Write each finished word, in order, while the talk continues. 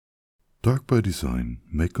Dark by Design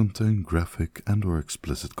may contain graphic and/or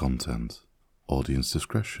explicit content. Audience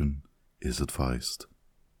discretion is advised.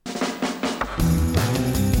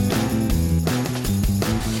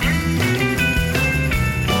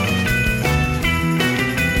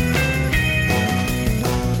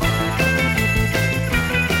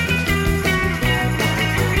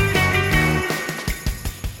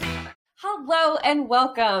 Hello and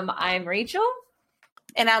welcome. I'm Rachel.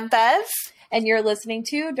 And I'm Bev. And you're listening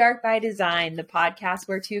to Dark by Design, the podcast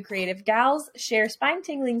where two creative gals share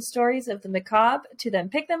spine-tingling stories of the macabre to then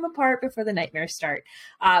pick them apart before the nightmares start.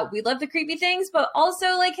 We love the creepy things, but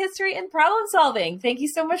also like history and problem solving. Thank you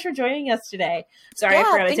so much for joining us today. Sorry, I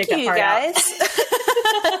forgot to take that part guys.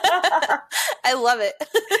 I love it.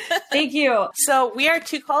 Thank you. So we are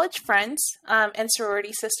two college friends and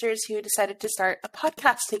sorority sisters who decided to start a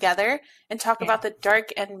podcast together and talk about the dark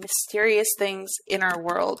and mysterious things in our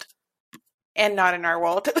world. And not in our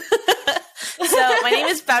world. So my name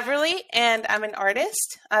is Beverly, and I'm an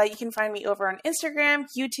artist. You can find me over on Instagram,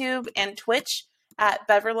 YouTube, and Twitch at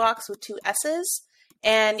Beverlocks with 2 S's.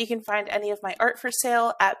 And you can find any of my art for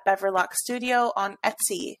sale at Beverlock Studio on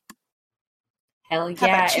Etsy. Hell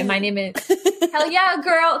yeah. And my name is... Hell yeah,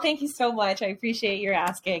 girl. Thank you so much. I appreciate your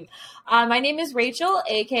asking. My name is Rachel,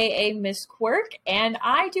 aka Miss Quirk, and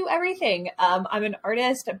I do everything. I'm an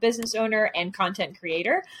artist, a business owner, and content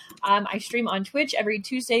creator. I stream on Twitch every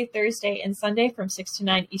Tuesday, Thursday, and Sunday from 6 to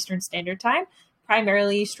 9 Eastern Standard Time.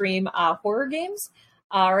 Primarily stream horror games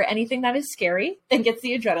or anything that is scary and gets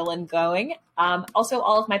the adrenaline going. Also,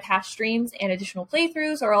 all of my past streams and additional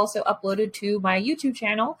playthroughs are also uploaded to my YouTube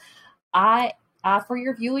channel. For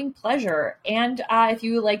your viewing pleasure. And if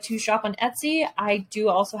you would like to shop on Etsy, I do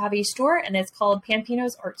also have a store, and it's called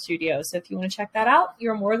Pampino's Art Studio. So if you want to check that out,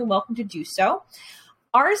 you're more than welcome to do so.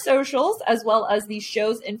 Our socials, as well as the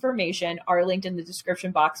show's information, are linked in the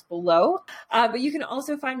description box below. But you can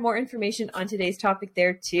also find more information on today's topic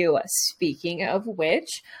there too. Speaking of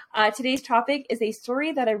which, today's topic is a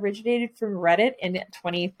story that originated from Reddit in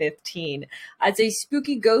 2015. It's a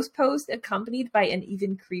spooky ghost post accompanied by an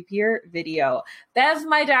even creepier video. Bev,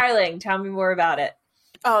 my darling, tell me more about it.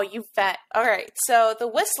 Oh, you bet. All right. So The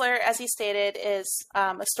Whistler, as he stated, is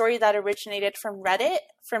a story that originated from Reddit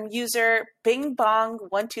from user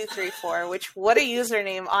BingBong1234, which, what a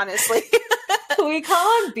username, honestly. Can we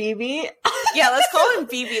call him BB? Yeah, let's call him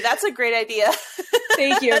BB. That's a great idea.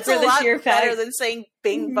 Thank you for the sheer fact. Better than saying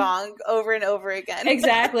Bing Bong over and over again.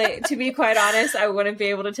 Exactly. To be quite honest, I wouldn't be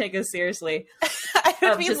able to take us seriously. I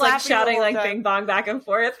would be just laughing like shouting like time. Bing Bong back and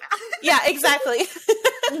forth. Yeah, exactly.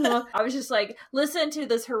 I was just like, listen to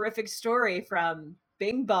this horrific story from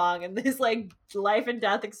Bing Bong and this like life and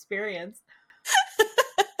death experience.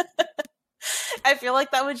 I feel like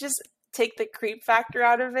that would just take the creep factor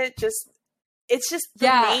out of it. It's just the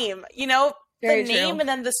name, you know, Very the name true. and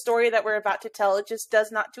then the story that we're about to tell. It just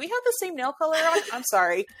does not. Do we have the same nail color on? I'm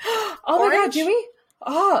sorry. Oh my god, do we?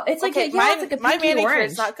 Oh, it's like okay, it's like a my manicure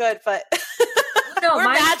orange. is not good, but no, we're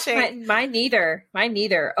matching. Mine neither. Mine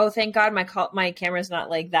neither. Oh, thank God, my camera's not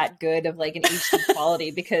like that good of like an HD quality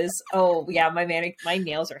because my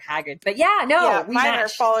nails are haggard. But yeah, no, yeah, we mine match. are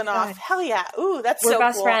falling off. God. Hell yeah! Ooh, that's We're so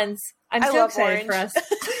best cool. friends. I'm so excited orange. for us.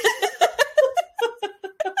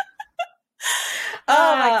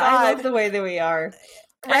 Oh my god, I love the way that we are.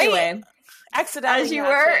 Right? Anyway, accidentally as you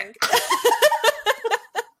matching.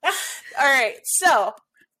 All right, so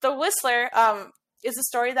The Whistler is a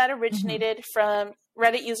story that originated from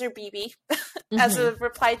Reddit user BB as a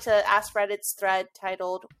reply to Ask Reddit's thread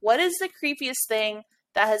titled, "What is the creepiest thing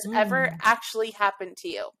that has ever actually happened to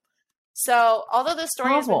you?" So, although this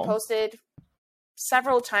story has been posted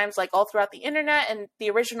several times, like all throughout the internet, and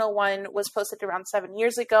the original one was posted around 7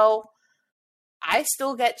 years ago, I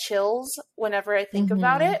still get chills whenever I think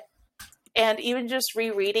about it. And even just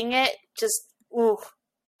rereading it,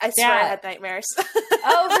 I swear I had nightmares.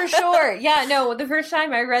 Oh, for sure. Yeah, no, the first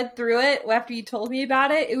time I read through it, after you told me about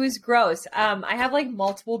it, it was gross. I have like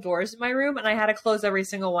multiple doors in my room and I had to close every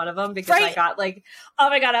single one of them because I got like, oh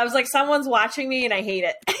my God, I was like, someone's watching me and I hate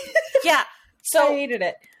it. Yeah. So I hated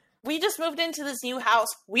it. We just moved into this new house.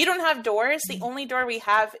 We don't have doors. The only door we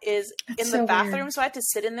have is in the bathroom. Weird. So I had to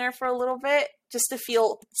sit in there for a little bit just to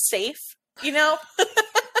feel safe, you know?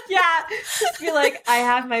 Yeah. Just be like, I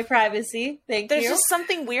have my privacy. Thank you. There's just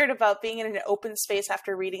something weird about being in an open space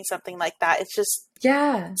after reading something like that. It's just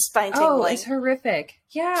spine tingling. Oh, it's horrific.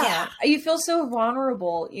 Yeah. You feel so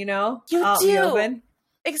vulnerable, you know? You out do. in the open.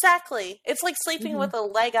 Exactly. It's like sleeping with a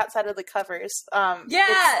leg outside of the covers.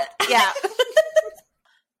 Yeah. Yeah.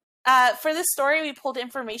 For this story, we pulled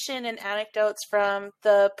information and anecdotes from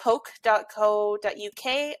the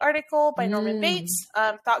poke.co.uk article by Norman Bates,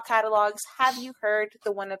 Thought Catalogs, Have You Heard?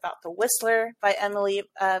 The one about the Whistler by Emily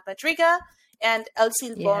Madriga, and El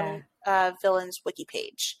Silbón Villain's wiki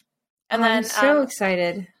page. And then, I'm so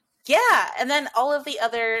excited. Yeah, and then all of the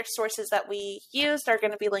other sources that we used are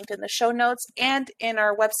going to be linked in the show notes and in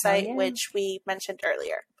our website, which we mentioned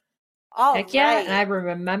earlier. Heck yeah, and I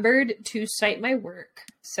remembered to cite my work.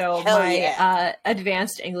 So my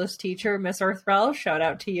advanced English teacher, Miss Earthrell, shout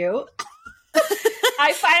out to you.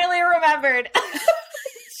 I finally remembered.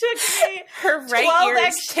 Took me her right ear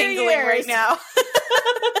is tingling right now.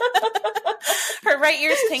 Her right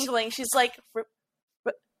ear is tingling. She's like,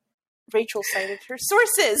 Rachel cited her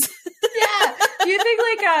sources. Yeah. Do you think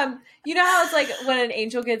you know how it's like when an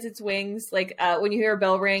angel gets its wings, like when you hear a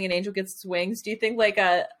bell ring, an angel gets its wings? Do you think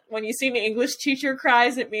when you see an English teacher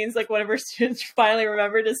cries, it means like one of her students finally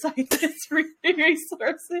remembered to cite its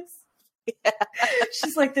resources? Yeah.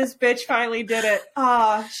 She's like, this bitch finally did it.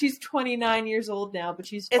 She's 29 years old now, but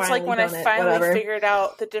she's finally It's like when I finally figured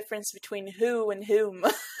out the difference between who and whom.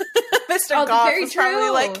 Mr. Goff was probably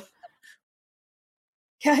like,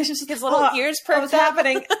 yeah, just his little ears perked what's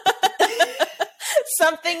happening?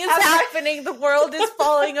 Something is happening. The world is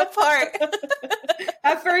falling apart.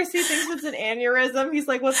 At first, he thinks it's an aneurysm. He's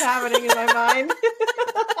like, what's happening in my mind?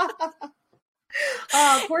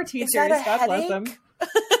 Oh, poor teachers. God bless them.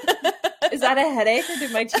 Is that a headache? Or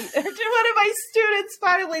did one of my students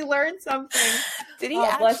finally learn something? Did he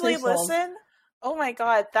actually listen? Oh my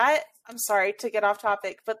God. I'm sorry to get off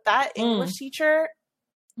topic, but that English teacher,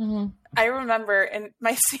 I remember, and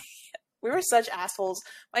we were such assholes.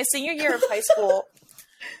 My senior year of high school,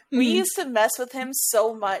 we used to mess with him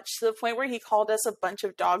so much to the point where he called us a bunch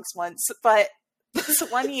of dogs once. But this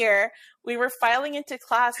one year, we were filing into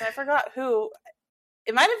class, and I forgot who.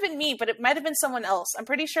 It might have been me, but it might have been someone else. I'm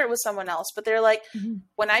pretty sure it was someone else. But they're like,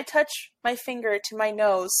 when I touch my finger to my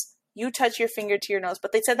nose, you touch your finger to your nose.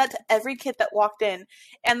 But they said that to every kid that walked in.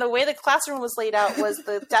 And the way the classroom was laid out was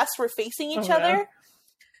the desks were facing each other.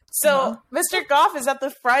 So Mr. Goff is at the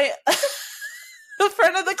front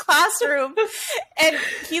of the classroom, and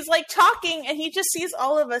he's like talking, and he just sees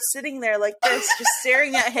all of us sitting there like this, just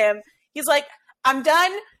staring at him. He's like, "I'm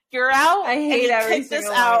done. You're out." I hate every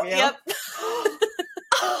single one of you. Yep.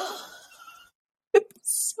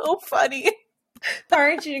 It's so funny.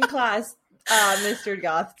 Parent in class, Mr.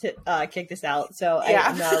 Goff kicked us out, so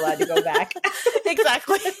I'm not allowed to go back.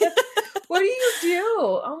 Exactly. What do you do?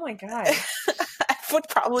 Oh my God. I would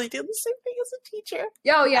probably do the same thing as a teacher.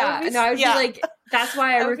 Oh yeah. I would be like, that's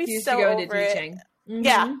why I refuse to go into teaching.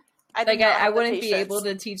 Yeah. I wouldn't be able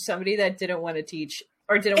to teach somebody that didn't want to teach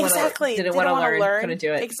or didn't want to learn. Couldn't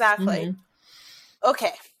do it. Exactly.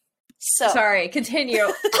 Okay. So sorry, continue.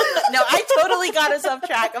 No, I totally got us off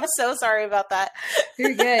track. I'm so sorry about that.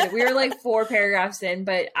 You're good. We were like 4 paragraphs in,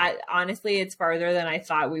 but honestly, it's farther than I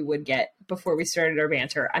thought we would get before we started our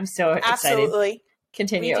banter. I'm so excited. Absolutely.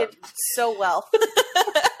 Continue. We did so well.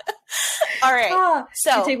 All right.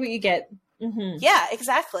 So you take what you get. Yeah,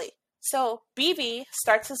 exactly. So BB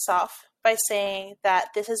starts us off by saying that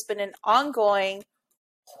this has been an ongoing,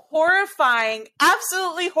 horrifying,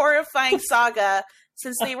 absolutely horrifying saga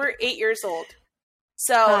since they were 8 years old.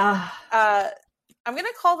 So I'm going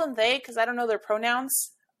to call them they because I don't know their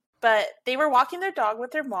pronouns. But they were walking their dog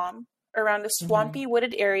with their mom around a swampy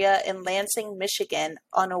wooded area in Lansing, Michigan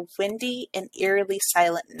on a windy and eerily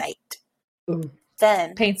silent night. Ooh.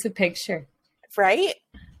 Then paints a picture. Right?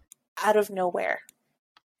 Out of nowhere,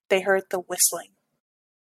 they heard the whistling.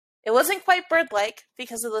 It wasn't quite bird-like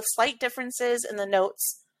because of the slight differences in the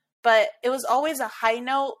notes, but it was always a high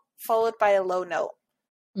note followed by a low note.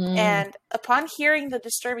 And upon hearing the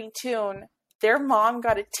disturbing tune, their mom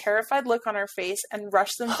got a terrified look on her face and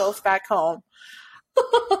rushed them both back home.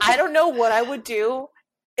 I don't know what I would do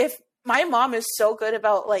if my mom is so good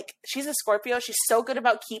about, like, she's a Scorpio. She's so good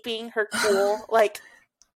about keeping her cool, like,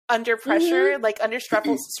 under pressure, like, under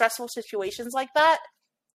stressful situations like that.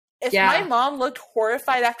 If my mom looked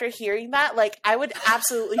horrified after hearing that, like, I would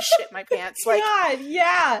absolutely shit my pants. Like, God,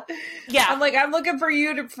 yeah. I'm like, I'm looking for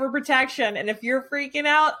you for protection, and if you're freaking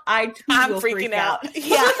out, I'm freaking out.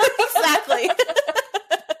 Yeah, exactly.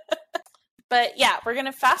 But yeah, we're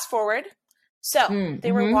gonna fast forward. So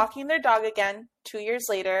they were walking their dog again 2 years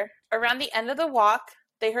later. Around the end of the walk,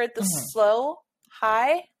 they heard the slow,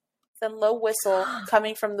 high, then low whistle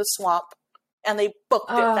coming from the swamp, and they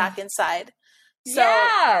booked it back inside. So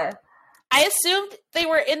I assumed they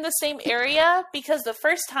were in the same area because the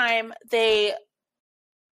first time they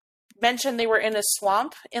mentioned they were in a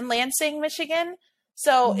swamp in Lansing, Michigan,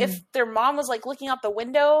 So if their mom was like looking out the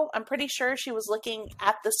window, I'm pretty sure she was looking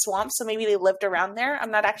at the swamp. So maybe they lived around there. I'm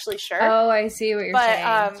not actually sure. Oh, I see what you're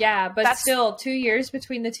saying. Yeah, but still 2 years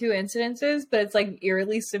between the two incidences, but it's like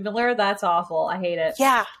eerily similar. That's awful. I hate it.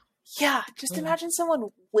 Yeah. Yeah. Just imagine someone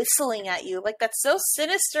whistling at you. Like, that's so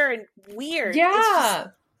sinister and weird. Yeah.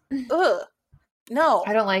 It's just, ugh. No.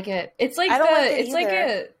 I don't like it. It's like it's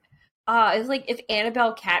like if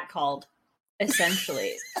Annabelle cat called,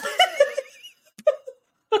 essentially.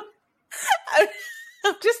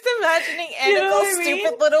 I'm just imagining Annabelle's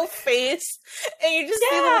stupid little face, and you just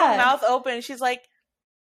see the little mouth open, and she's like,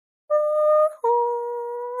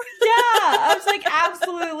 I was like,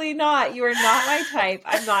 absolutely not. You are not my type.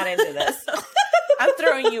 I'm not into this. I'm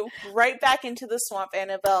throwing you right back into the swamp,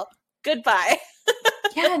 Annabelle. Goodbye.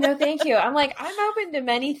 Yeah, no, thank you. I'm like, I'm open to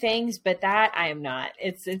many things, but that I am not.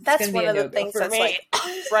 That's one of the things that's me. Like,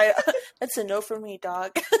 right. That's a no for me,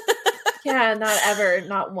 dog. Yeah, not ever,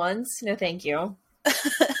 not once. No, thank you.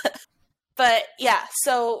 But yeah,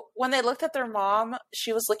 so when they looked at their mom,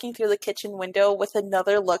 she was looking through the kitchen window with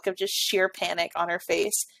another look of just sheer panic on her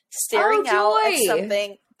face, staring out at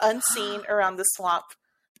something unseen around the swamp.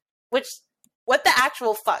 Which, what the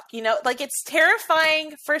actual fuck, you know? Like, it's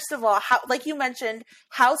terrifying, first of all, how, like you mentioned,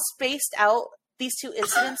 how spaced out these two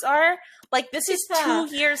incidents are. Like, this is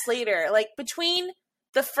 2 years later. Like, between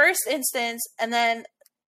the first instance and then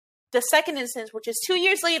the second instance, which is 2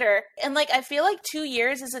 years later, and like I feel like 2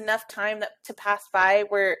 years is enough time to pass by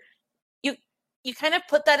where you kind of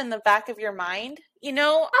put that in the back of your mind, you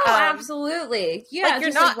know? Oh, absolutely. Yeah, like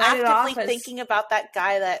you're not actively thinking about that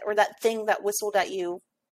guy or that thing that whistled at you.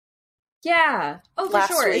 Yeah. Oh, for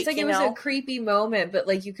sure. Week, it's like it was a creepy moment, but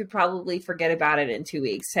like you could probably forget about it in 2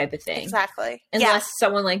 weeks, type of thing. Exactly. Unless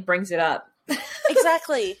someone like brings it up.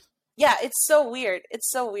 Exactly. Yeah, it's so weird. It's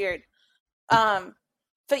so weird.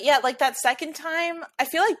 But yeah, like that second time, I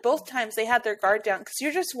feel like both times they had their guard down because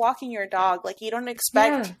you're just walking your dog. Like, you don't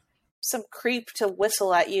expect some creep to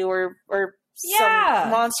whistle at you or some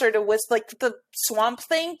monster to whistle, like the swamp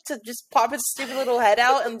thing to just pop its stupid little head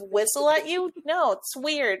out and whistle at you. No, it's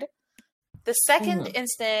weird. The second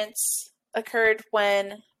instance occurred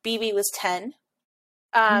when BB was 10.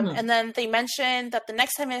 And then they mentioned that the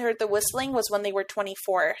next time they heard the whistling was when they were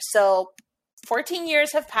 24. So 14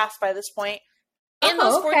 years have passed by this point. In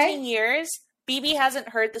those 14 years, BB hasn't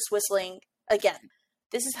heard this whistling again.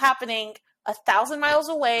 This is happening 1,000 miles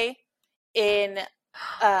away in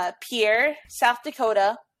Pierre, South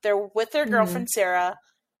Dakota. They're with their girlfriend Sarah.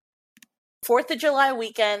 4th of July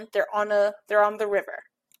weekend. They're on the river,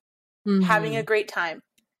 having a great time,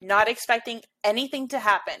 not expecting anything to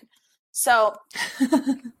happen. So,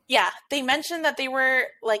 yeah, they mentioned that they were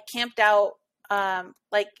like camped out,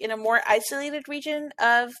 like in a more isolated region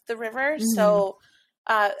of the river. So.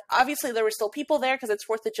 Obviously there were still people there because it's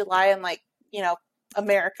 4th of July and like, you know,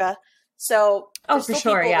 America. So there's still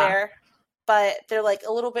people there, but they're like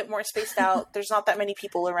a little bit more spaced out. There's not that many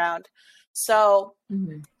people around. So,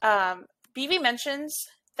 BB mentions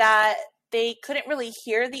that they couldn't really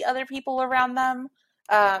hear the other people around them.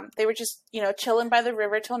 They were just, you know, chilling by the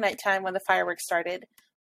river till nighttime when the fireworks started.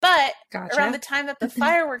 But around the time that the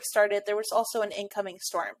fireworks started, there was also an incoming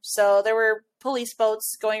storm. So there were police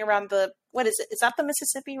boats going around what is it? Is that the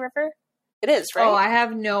Mississippi River? It is, right? Oh, I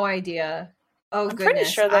have no idea. Oh, I'm pretty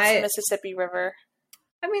sure that's the Mississippi River.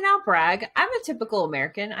 I mean, I'll brag. I'm a typical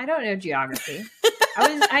American. I don't know geography.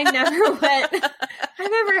 I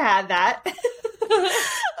never had that.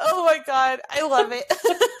 Oh my God. I love it.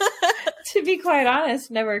 To be quite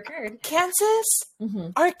honest, never occurred. Kansas?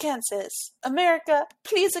 Arkansas? America?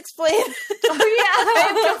 Please explain. Oh yeah. I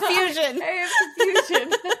have confusion.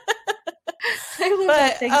 I love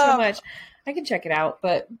that thing so much. I can check it out,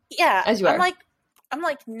 but yeah, as you are. I'm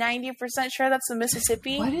like 90% sure that's the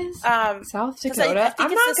Mississippi. What is South Dakota? I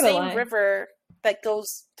think it's the same river that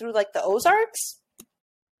goes through like the Ozarks.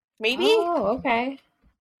 Maybe? Oh, okay.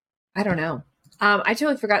 I don't know. I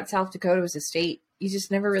totally forgot South Dakota was a state. You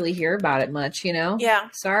just never really hear about it much, you know? Yeah.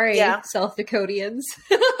 Sorry, South Dakotans.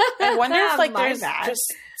 I wonder if like there's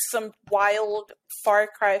just some wild Far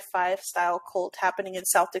Cry 5 style cult happening in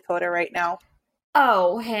South Dakota right now.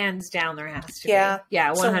 Oh, hands down there has to be. Yeah,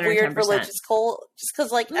 110%. Some weird religious cult. Just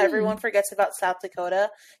because like everyone forgets about South Dakota.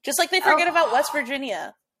 Just like they forget about West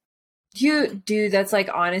Virginia. Dude, that's like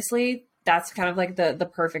honestly... That's kind of like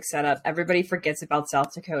the perfect setup. Everybody forgets about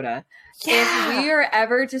South Dakota. Yeah. If we are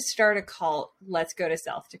ever to start a cult, let's go to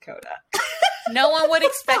South Dakota. No one would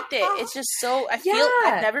expect it. It's just so... I feel...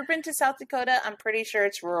 I've never been to South Dakota. I'm pretty sure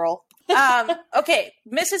it's rural. Okay.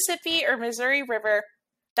 Mississippi or Missouri River.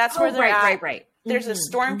 That's where they're at. Right. There's a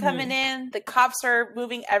storm coming in. The cops are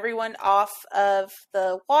moving everyone off of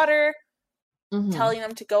the water, telling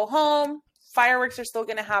them to go home. Fireworks are still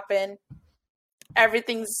going to happen.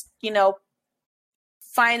 Everything's,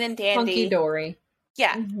 fine and dandy. Hunky-dory.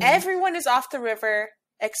 Yeah. Everyone is off the river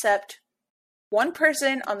except one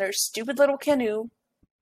person on their stupid little canoe,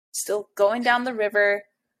 still going down the river,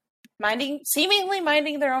 seemingly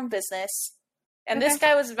minding their own business. And this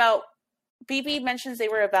guy was BB mentions they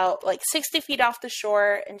were about 60 feet off the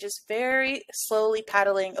shore and just very slowly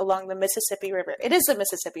paddling along the Mississippi River. It is the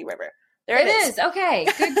Mississippi River. There it is. Okay.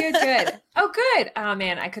 Good. Oh, good. Oh,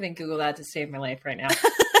 man. I couldn't Google that to save my life right now.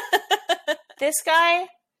 This guy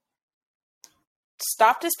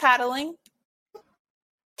stopped his paddling,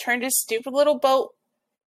 turned his stupid little boat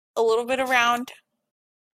a little bit around,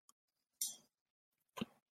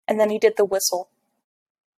 and then he did the whistle.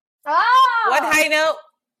 Oh! One high note,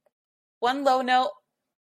 one low note.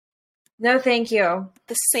 No, thank you.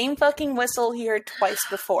 The same fucking whistle he heard twice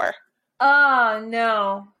before. Oh,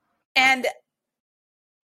 no. And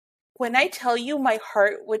when I tell you, my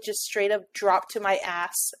heart would just straight up drop to my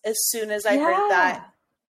ass as soon as I heard that.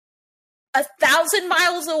 1,000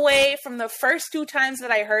 miles away from the first 2 times that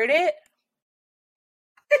I heard it.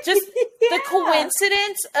 Just the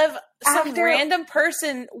coincidence of some random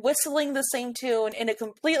person whistling the same tune in a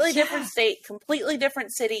completely different state, completely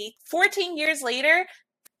different city, 14 years later,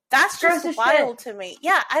 that's just wild to me.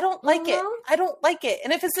 Yeah, I don't like it. I don't like it.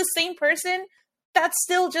 And if it's the same person, that's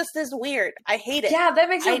still just as weird. I hate it. Yeah, that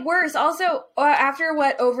makes it worse. Also, after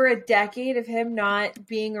over a decade of him not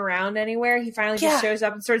being around anywhere, he finally just shows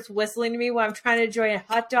up and starts whistling to me while I'm trying to enjoy a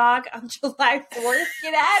hot dog on July 4th.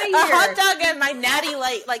 Get out of here. A hot dog and my Natty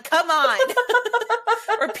Light. Come on.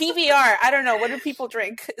 Or PBR. I don't know. What do people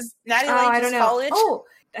drink? Is Natty Light just college? Oh,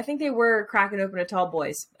 I think they were cracking open a few tall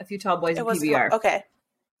boys in PBR. Okay.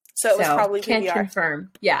 So it was probably can't PBR.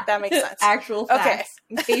 Confirm. Yeah. That makes sense. Actual facts. Okay.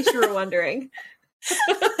 In case you were wondering.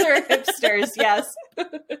 They're hipsters, yes.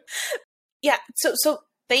 Yeah, so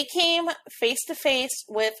they came face to face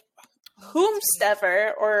with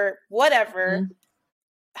whomstever or whatever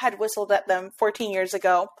had whistled at them 14 years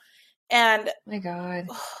ago. And my God.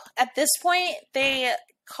 At this point, they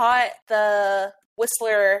caught the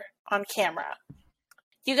whistler on camera.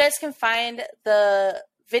 You guys can find the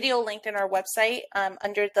video linked in our website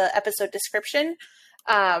under the episode description.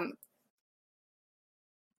 I'm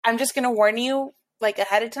just going to warn you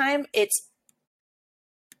ahead of time, it's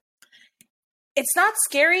not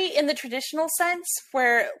scary in the traditional sense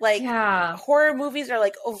where horror movies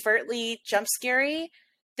are overtly jump scary.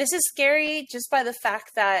 This is scary just by the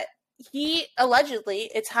fact that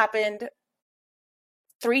it's happened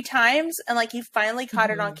 3 times and he finally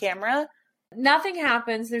caught it on camera. Nothing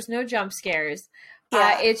happens. There's no jump scares.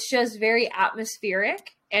 Yeah. It's just very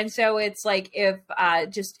atmospheric. And so it's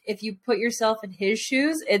if you put yourself in his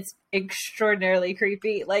shoes, it's extraordinarily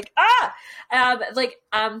creepy.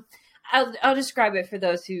 I'll describe it for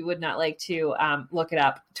those who would not like to look it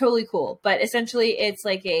up. Totally cool. But essentially it's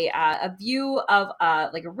a view of a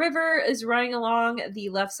river is running along the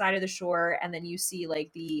left side of the shore. And then you see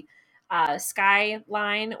the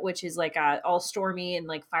skyline, which is all stormy and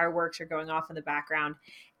fireworks are going off in the background.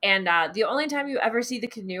 And the only time you ever see the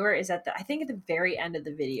canoer is at the very end of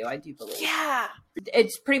the video, I do believe. Yeah.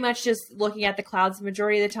 It's pretty much just looking at the clouds the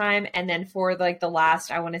majority of the time. And then for the last,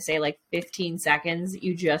 I want to say 15 seconds,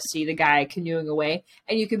 you just see the guy canoeing away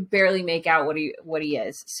and you can barely make out what he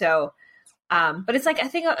is. So, but it's I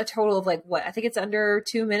think a total of I think it's under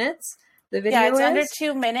 2 minutes. The video it's under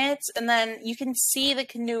 2 minutes. And then you can see the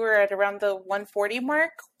canoer at around the 140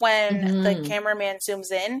 mark when the cameraman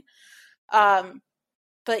zooms in.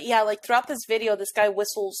 But yeah, throughout this video, this guy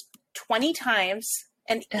whistles 20 times,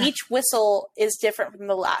 and each whistle is different from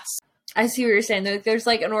the last. I see what you're saying. There's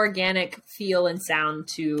an organic feel and sound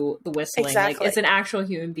to the whistling. Exactly. It's an actual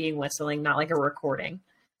human being whistling, not a recording.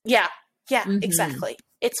 Yeah, exactly.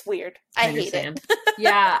 It's weird. I hate it.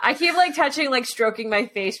 Yeah, I keep touching, stroking my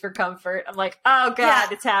face for comfort. I'm oh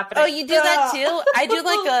God, it's happening. Oh, you do that too? I do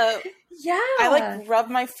yeah. I rub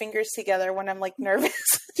my fingers together when I'm nervous.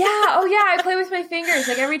 Yeah. Oh yeah. I play with my fingers.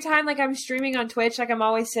 Every time I'm streaming on Twitch, I'm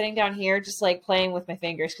always sitting down here just playing with my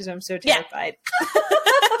fingers because I'm so terrified.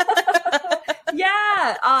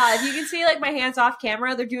 Yeah. If you can see my hands off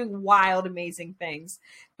camera, they're doing wild, amazing things.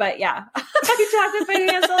 But yeah, I talk with my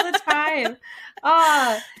hands all the time.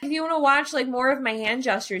 If you want to watch more of my hand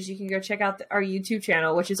gestures, you can go check out our YouTube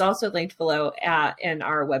channel, which is also linked below in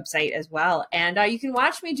our website as well. And you can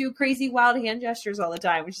watch me do crazy, wild hand gestures all the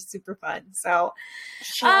time, which is super fun. So,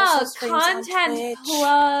 content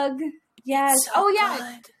plug. Yes. So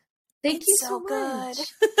good. Thank you so much.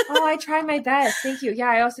 Oh, I try my best. Thank you. Yeah,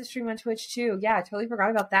 I also stream on Twitch too. Yeah, I totally forgot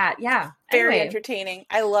about that. Yeah. Very entertaining.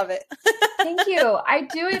 I love it. Thank you. I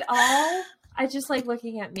do it all. I just like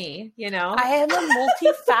looking at me, you know? I am a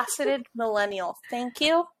multifaceted millennial. Thank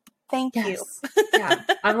you. Thank you. Yeah.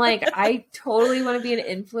 I'm like, I totally want to be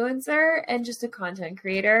an influencer and just a content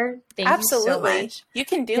creator. Thank you so much. You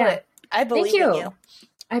can do it. I believe in you.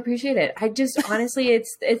 I appreciate it. I just honestly,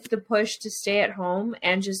 it's the push to stay at home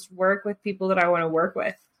and just work with people that I want to work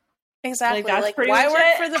with. Exactly. Like why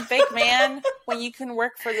work for the big man when you can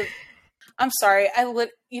work for the? I'm sorry.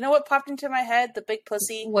 You know what popped into my head? The big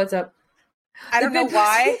pussy. What's up? I don't know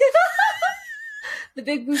why. The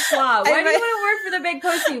big bourgeois. Why do you want to work for the big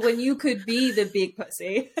pussy when you could be the big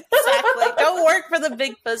pussy? Exactly. Don't work for the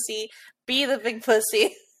big pussy. Be the big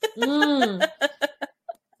pussy.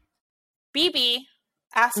 BB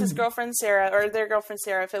asked his girlfriend Sarah, or their girlfriend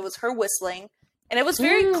Sarah, if it was her whistling. And it was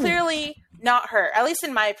very clearly not her, at least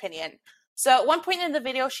in my opinion. So at one point in the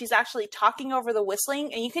video, she's actually talking over the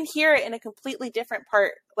whistling, and you can hear it in a completely different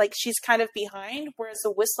part. Like, she's kind of behind, whereas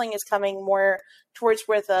the whistling is coming more towards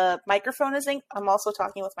where the microphone is. I'm also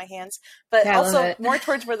talking with my hands, but also more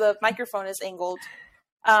towards where the microphone is angled.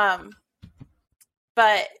 But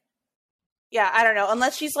yeah, I don't know.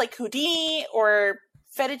 Unless she's like Houdini or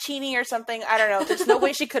fettuccine or something, I don't know. There's no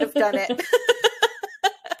way she could have done it.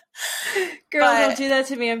 Girl, don't do that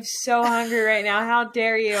to me. I'm so hungry right now. How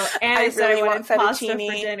dare you? And I said I wanted pasta for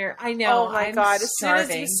dinner. I know. Oh my God. As soon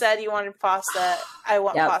as you said you wanted pasta, I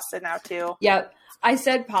want pasta now too. Yep. I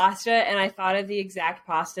said pasta and I thought of the exact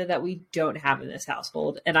pasta that we don't have in this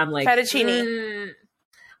household. And I'm like, fettuccine.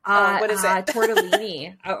 What is it?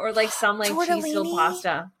 Tortellini. Or like some like cheese filled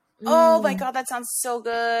pasta. Oh my God. That sounds so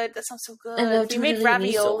good. That sounds so good. We made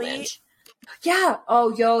ravioli. Yeah.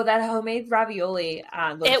 Oh, yo, that homemade ravioli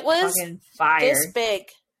it was fucking fire. This big.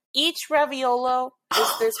 Each raviolo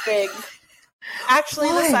is this big. Actually,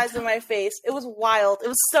 the size of my face. It was wild. It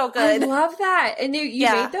was so good. I love that. And you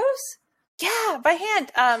made those? Yeah, by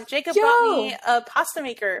hand. Jacob bought me a pasta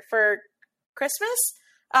maker for Christmas.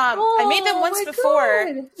 I made them once before.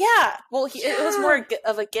 God. Yeah. Well, it was more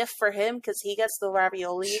of a gift for him because he gets the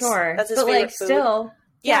raviolis. Sure. That's his favorite food. Still.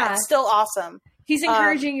 Yeah, it's still awesome. He's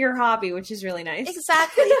encouraging your hobby, which is really nice.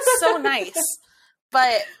 Exactly. It's so nice.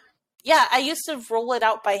 But yeah, I used to roll it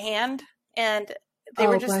out by hand and they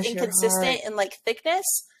were just inconsistent in like thickness.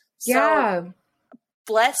 So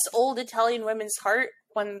bless old Italian women's hearts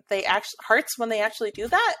when they actually do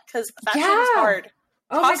that, because that shit is hard.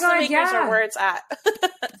 Oh Pasta my God, makers are where it's at.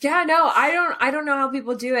 Yeah, no, I don't know how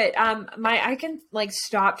people do it. I can like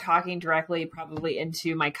stop talking directly probably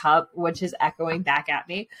into my cup, which is echoing back at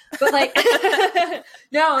me. But like,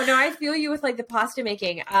 no, I feel you with like the pasta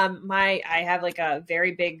making. I have like a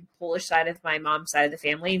very big Polish side of my mom's side of the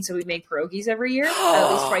family, and so we make pierogies every year,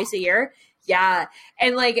 at least twice a year. Yeah,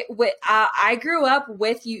 and like I grew up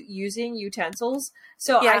with using utensils,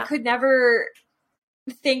 so I could never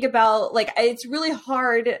think about like it's really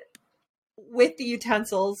hard with the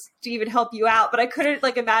utensils to even help you out, but I couldn't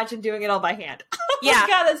like imagine doing it all by hand. Oh my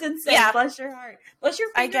God, that's insane. Yeah. Bless your heart. Bless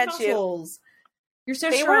your finger muscles. You're so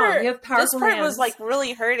strong. You have powerful This part hands. was like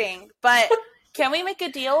really hurting, but can we make a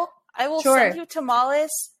deal? I will send you tamales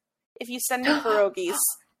if you send me pierogies.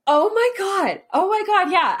 Oh my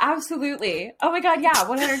God. Yeah, absolutely. Oh my God. Yeah.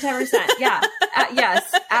 110%. Yeah.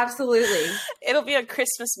 Yes, absolutely. It'll be a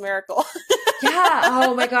Christmas miracle. Yeah.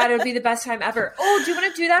 Oh my God. It would be the best time ever. Oh, do you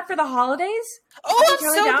want to do that for the holidays? Oh, I'm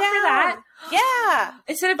so down for that. Yeah.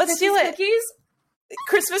 Instead of Christmas cookies?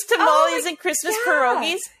 Christmas tamales and Christmas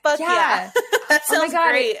pierogies. But yeah. That sounds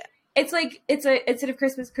great. It's like instead of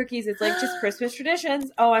Christmas cookies, it's like just Christmas traditions.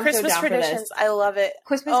 Oh, I'm Christmas so down traditions. for this. I love it.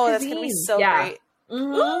 Christmas cuisine. That's gonna be so great.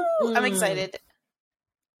 Ooh, I'm excited.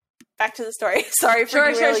 Back to the story. Sorry for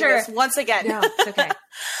derailing this once again. No, it's okay.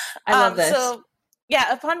 I love this. So,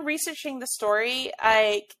 yeah, upon researching the story,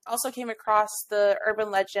 I also came across the urban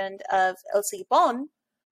legend of El Silbón,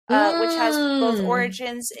 which has both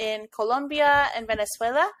origins in Colombia and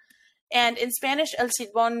Venezuela. And in Spanish, El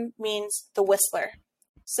Silbón means the whistler.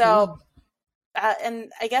 So, and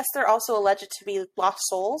I guess they're also alleged to be lost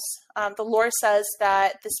souls. The lore says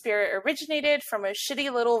that the spirit originated from a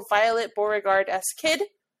shitty little Violet Beauregard-esque kid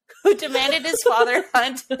who demanded his father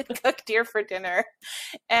hunt and cook deer for dinner.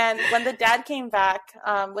 And when the dad came back,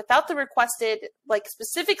 without the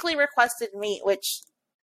specifically requested meat, which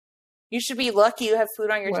you should be lucky you have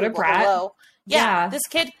food on your table below. Yeah, this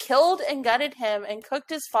kid killed and gutted him and cooked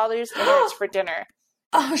his father's innards for dinner.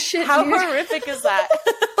 Oh shit! How horrific is that?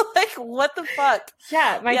 Like, what the fuck?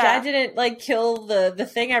 Yeah, my dad didn't like kill the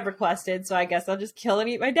thing I requested, so I guess I'll just kill and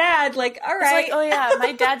eat my dad. Like, all right. It's like, oh yeah,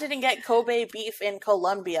 my dad didn't get Kobe beef in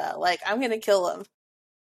Colombia. Like, I'm gonna kill him.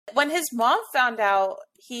 When his mom found out,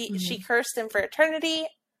 she cursed him for eternity,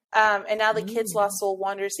 and now the kid's lost soul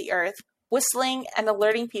wanders the earth, whistling and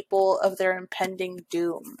alerting people of their impending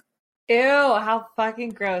doom. Ew, how fucking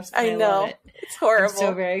gross. I know. Love it. It's horrible. I'm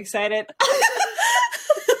so very excited.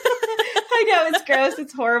 I know, it's gross,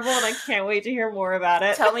 it's horrible, and I can't wait to hear more about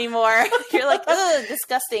it. Tell me more. You're like, ugh,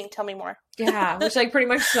 disgusting. Tell me more. Yeah, which like pretty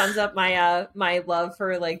much sums up my my love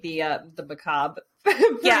for like the macabre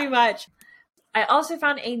pretty much. I also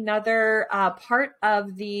found another part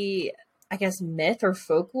of the, I guess, myth or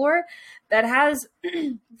folklore that has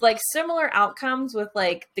like similar outcomes with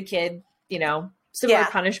like the kid, you know, similar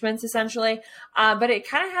punishments essentially. But it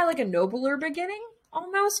kind of had like a nobler beginning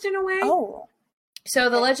almost in a way. Oh.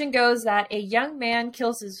 So the legend goes that a young man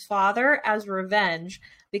kills his father as revenge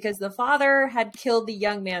because the father had killed the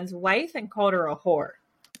young man's wife and called her a whore.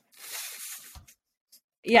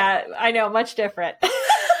 Yeah, I know, much different.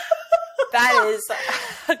 That is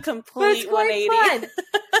a complete 180. Fun.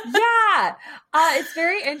 Yeah, it's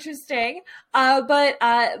very interesting. But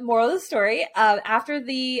moral of the story: after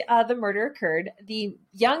the murder occurred, the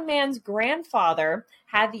young man's grandfather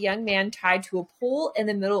had the young man tied to a pole in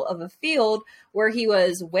the middle of a field where he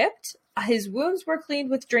was whipped. His wounds were cleaned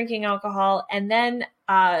with drinking alcohol, and then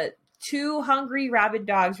 2 hungry rabid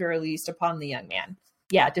dogs were released upon the young man.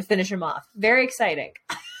 Yeah, to finish him off. Very exciting.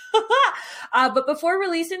 But before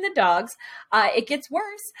releasing the dogs, it gets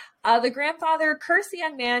worse. The grandfather cursed the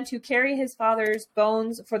young man to carry his father's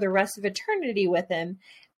bones for the rest of eternity with him.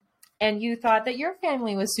 And you thought that your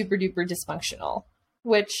family was super duper dysfunctional,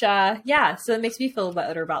 which, so it makes me feel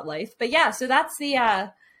better about life. But yeah, so that's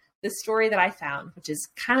the story that I found, which is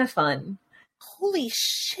kind of fun. Holy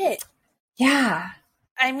shit. Yeah.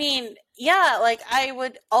 I mean, yeah, like I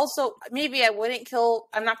would also, maybe I wouldn't kill,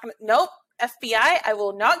 I'm not going to, nope. FBI, I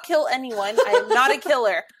will not kill anyone. I am not a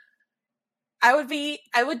killer. I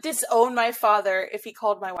would disown my father if he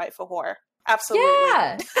called my wife a whore. Absolutely.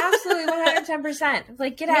 Yeah, absolutely, 110%.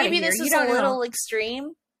 Like, get out of here. Maybe this is a little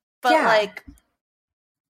extreme, but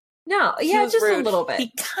no, yeah, just rude. A little bit.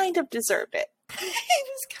 He kind of deserved it. He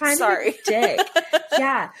was kind of a dick.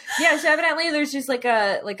 Yeah. So evidently there's just like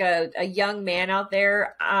a young man out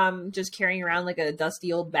there, just carrying around like a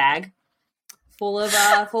dusty old bag full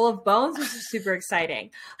of bones, which is super exciting.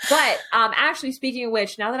 But actually, speaking of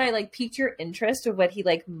which, now that I like piqued your interest of what he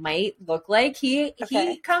like might look like, he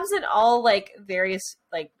comes in all like various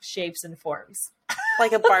like shapes and forms,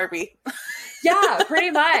 like a Barbie. Yeah, pretty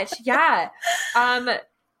much. Yeah.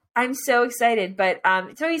 I'm so excited, but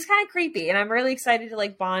so he's kind of creepy, and I'm really excited to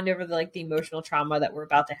like bond over the like the emotional trauma that we're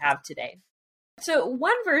about to have today. So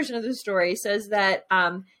one version of the story says that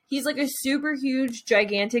he's like a super huge,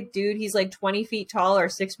 gigantic dude. He's like 20 feet tall or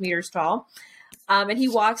 6 meters tall. And he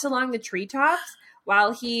walks along the treetops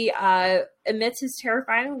while he emits his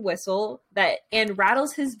terrifying whistle and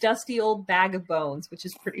rattles his dusty old bag of bones, which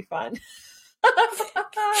is pretty fun.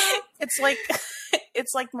 It's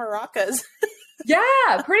like maracas.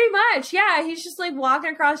 Yeah, pretty much. Yeah, he's just like walking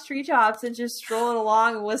across treetops and just strolling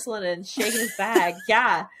along and whistling and shaking his bag.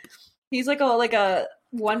 Yeah. He's like a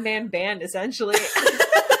one-man band, essentially.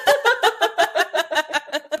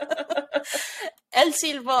 El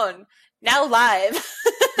Silbón, now live.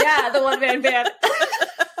 Yeah, the one-man band.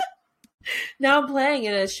 Now I'm playing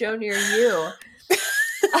in a show near you.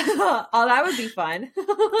 Oh, that would be fun.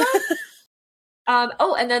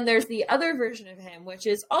 And then there's the other version of him, which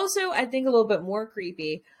is also, I think, a little bit more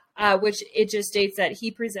creepy, which it just states that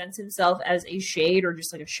he presents himself as a shade or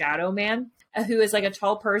just like a shadow man. Who is like a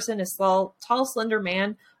tall person, a tall, slender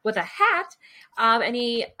man with a hat. And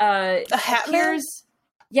he a hat appears,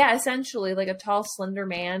 essentially like a tall, slender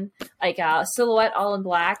man, like a silhouette all in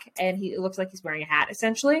black. And it looks like he's wearing a hat,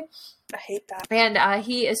 essentially. I hate that. And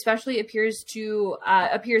he especially appears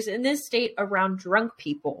in this state around drunk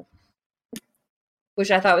people,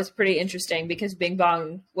 which I thought was pretty interesting because Bing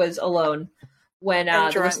Bong was alone when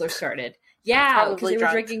the Whistler started. Yeah, because they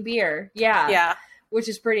were drinking beer. Yeah. Yeah. Which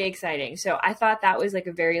is pretty exciting. So I thought that was like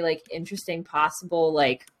a very like interesting possible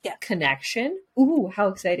like connection. Ooh, how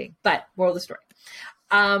exciting. But moral of the story.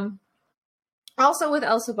 Also with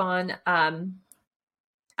El Saban, I'm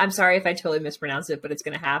sorry if I totally mispronounced it, but it's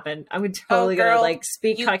going to happen. I'm totally going to like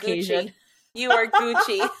speak Caucasian. Gucci. You are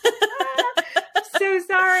Gucci. I'm so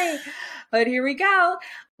sorry. But here we go.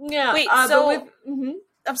 Yeah. Wait, I'm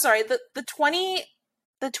sorry. The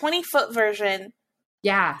 20 foot version.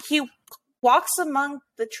 Yeah. walks among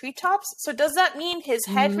the treetops. So does that mean his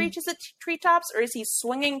head reaches the treetops, or is he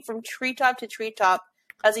swinging from treetop to treetop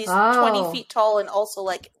as he's 20 feet tall and also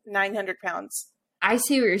like 900 pounds? I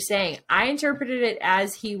see what you're saying. I interpreted it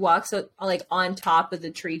as he walks like on top of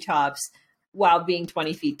the treetops while being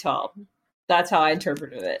 20 feet tall. That's how I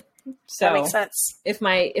interpreted it. So that makes sense.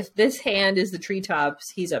 If this hand is the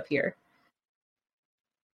treetops, he's up here.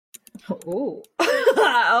 Oh,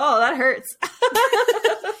 oh, that hurts.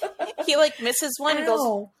 He like misses one and goes,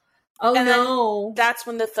 oh and no. That's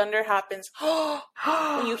when the thunder happens.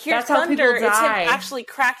 When you hear thunder, it's him actually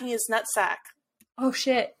cracking his nutsack. Oh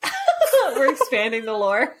shit. We're expanding the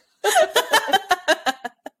lore.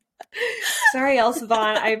 Sorry, Elsa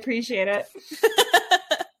Vaughn. I appreciate it.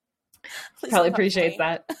 Probably appreciates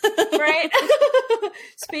that. Right?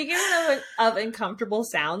 Speaking of uncomfortable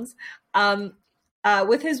sounds,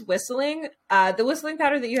 with his whistling, the whistling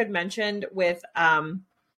pattern that you had mentioned with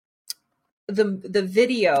the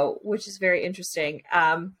video, which is very interesting.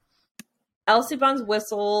 Elsebon's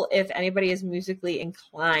whistle, if anybody is musically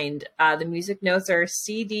inclined, the music notes are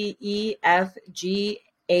C, D, E, F, G,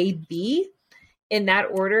 A, B in that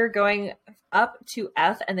order, going up to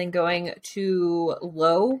F and then going to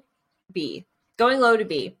low B. Going low to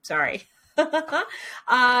B, sorry.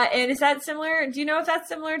 And is that similar? Do you know if that's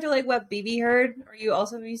similar to like what BB heard? Are you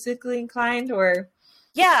also musically inclined or?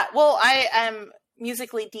 Yeah, well, I am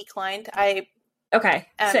musically declined. Okay,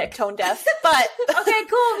 sick. Tone deaf, but okay,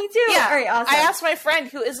 cool. Me too. Yeah, all right, awesome. I asked my friend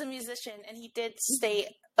who is a musician, and he did state,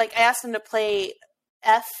 like, I asked him to play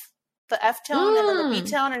F, the F tone, and then the B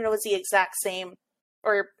tone, and it was the exact same,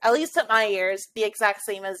 or at least at my ears, the exact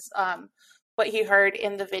same as what he heard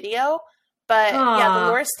in the video. But yeah, the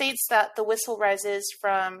lore states that the whistle rises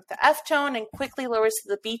from the F tone and quickly lowers to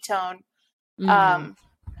the B tone.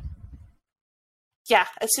 Yeah,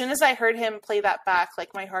 as soon as I heard him play that back,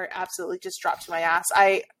 like my heart absolutely just dropped to my ass.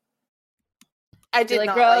 I did like,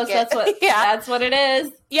 not gross, like it. That's what it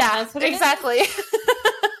is. Yeah, that's what exactly.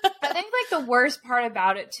 I think like the worst part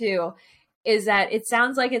about it too is that it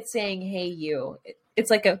sounds like it's saying "Hey you." It's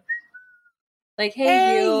like a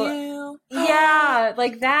hey you. Yeah,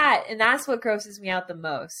 like that, and that's what grosses me out the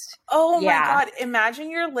most. Oh my god! Imagine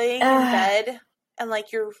you're laying in bed and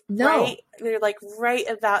like you're right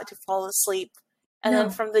about to fall asleep. And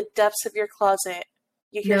then from the depths of your closet,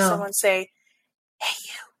 you hear someone say, "Hey,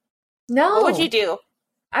 you." No. What would you do?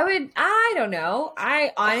 I don't know.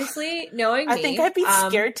 I honestly, knowing me. I think I'd be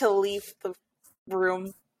scared to leave the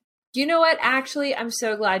room. You know what? Actually, I'm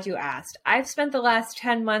so glad you asked. I've spent the last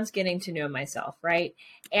 10 months getting to know myself, right?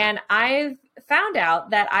 And I've found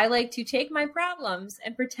out that I like to take my problems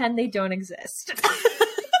and pretend they don't exist.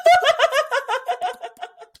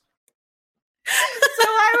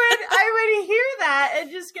 I would hear that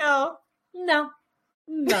and just go, no.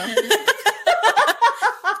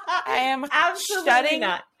 I am absolutely shutting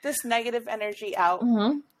this negative energy out.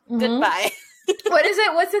 Goodbye. What is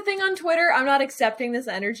it? What's the thing on Twitter? I'm not accepting this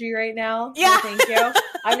energy right now. Yeah. No, thank you.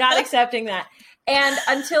 I'm not accepting that. And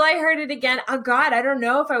until I heard it again, oh God, I don't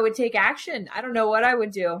know if I would take action. I don't know what I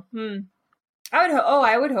would do. I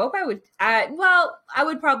would hope I would. I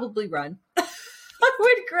would probably run. I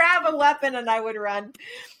would grab a weapon and I would run.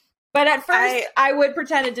 But at first, I would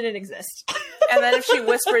pretend it didn't exist. And then if she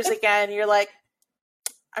whispers again, you're like,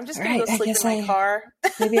 I'm just going to go sleep in my car.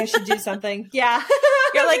 Maybe I should do something. Yeah.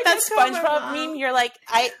 You're like that SpongeBob meme. You're like,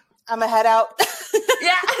 I'm going to head out.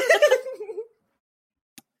 Yeah.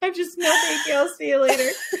 I'm just, no thank you. I'll see you later.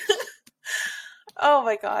 Oh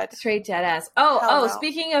my God. Straight dead ass.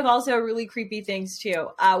 Speaking of also really creepy things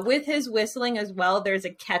too, with his whistling as well, there's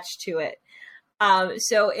a catch to it.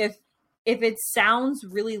 So if it sounds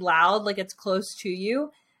really loud, like it's close to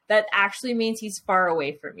you, that actually means he's far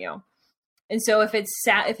away from you. And so if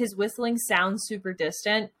his whistling sounds super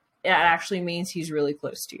distant, that actually means he's really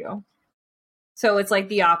close to you. So it's like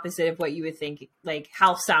the opposite of what you would think, like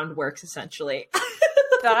how sound works essentially.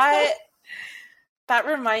 That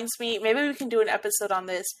reminds me, maybe we can do an episode on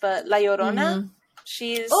this, but La Llorona,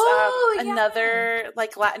 she's another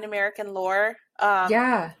like Latin American lore.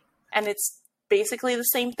 And it's basically the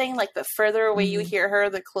same thing. Like the further away you hear her,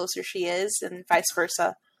 the closer she is, and vice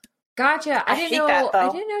versa. Gotcha. I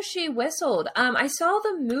didn't know she whistled. I saw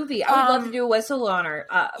the movie. I would love to do a whistle on her.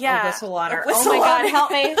 A whistle on her. Oh my God, help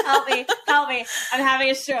me. I'm having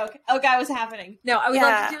a stroke. Oh God, what's happening? No, I would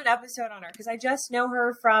love to do an episode on her because I just know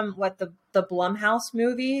her from the Blumhouse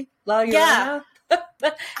movie, La Llorona. Yeah.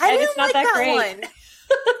 I didn't like that great. One.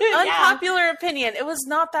 Unpopular opinion. It was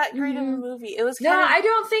not that great of a movie. It was I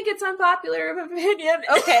don't think it's unpopular of opinion.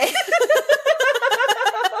 Okay.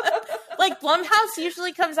 like Blumhouse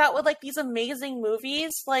usually comes out with like these amazing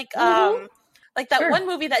movies, like that one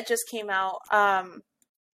movie that just came out,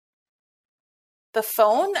 The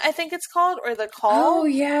Phone, I think it's called, or The Call. Oh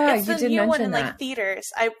yeah, it's the new one in like theaters.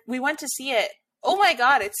 We went to see it. Oh my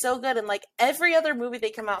god, it's so good, and like every other movie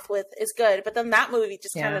they come out with is good, but then that movie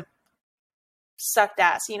just kind of sucked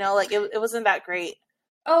ass, you know, like it wasn't that great.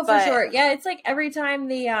 Oh, for sure. Yeah, it's like every time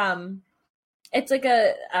it's like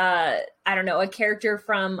a I don't know, a character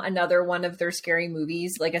from another one of their scary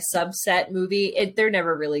movies, like a subset movie. They're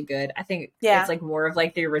never really good. I think it's like more of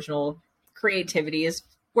like the original creativity is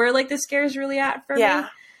where like the scare is really at for me.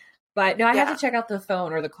 But no, I have to check out The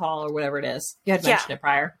Phone or The Call or whatever it is. You had mentioned it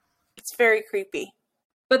prior. It's very creepy.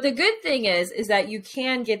 But the good thing is that you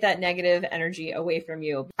can get that negative energy away from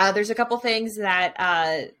you. There's a couple things that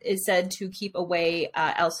is said to keep away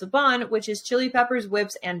El Saban, which is chili peppers,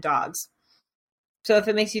 whips, and dogs. So if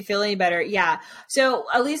it makes you feel any better, So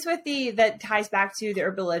at least with that ties back to the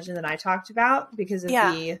urban legend that I talked about because of the,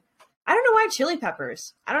 I don't know why chili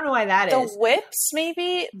peppers. I don't know why that is. The whips,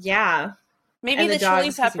 maybe? Yeah. Maybe the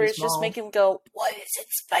chili peppers just make him go, "What is it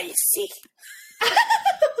spicy?"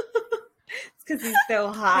 It's because he's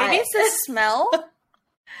so hot. Maybe it's the smell.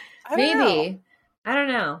 Maybe. I don't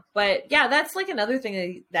know. But yeah, that's like another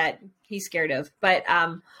thing that he's scared of. But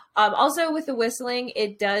also with the whistling,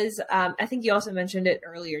 it does, I think you also mentioned it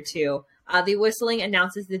earlier too. The whistling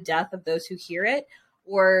announces the death of those who hear it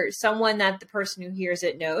or someone that the person who hears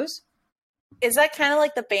it knows. Is that kind of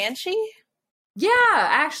like the banshee? Yeah,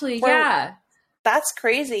 actually, yeah. That's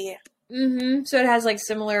crazy. Mm-hmm. So it has like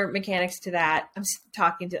similar mechanics to that. I'm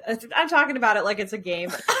talking about it like it's a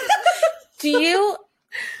game. Do you?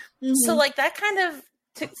 So like that kind of.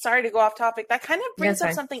 Sorry to go off topic. That kind of brings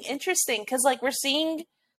up something interesting because like we're seeing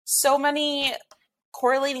so many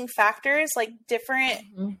correlating factors, like different,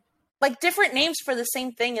 like different names for the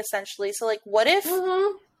same thing essentially. So like, what if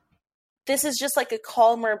this is just like a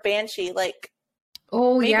calmer banshee? Like.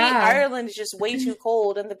 Oh, maybe Ireland is just way too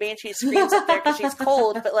cold and the banshee screams up there because she's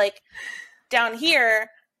cold. But like down here,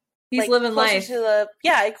 he's like, living life to the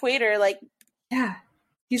equator. Like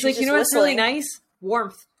he's like, you know what's really nice?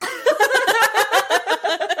 Warmth.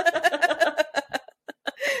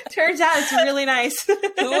 Turns out it's really nice.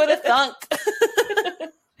 Who would have thunk?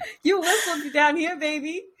 You whistled down here,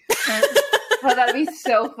 baby. Oh, that'd be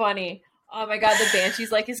so funny. Oh my god, the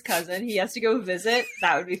banshee's like his cousin. He has to go visit.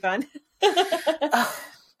 That would be fun.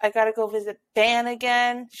 I gotta go visit Ban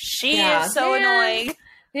again. She is so annoying.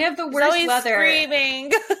 They have the worst Zoe's weather.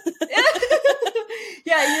 Screaming.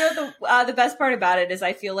 Yeah, you know the best part about it is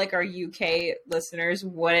I feel like our UK listeners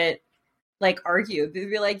wouldn't like argue. They'd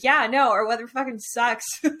be like, "Yeah, no, our weather fucking sucks."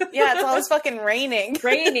 Yeah, it's always fucking raining.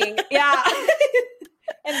 Yeah,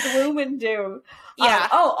 and gloom and doom. Yeah.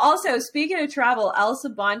 Also, speaking of travel, El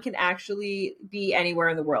Saban can actually be anywhere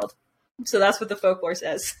in the world. So that's what the folklore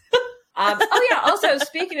says. Also,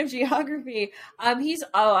 speaking of geography, I'm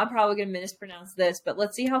probably going to mispronounce this, but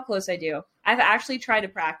let's see how close I do. I've actually tried to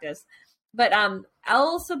practice. But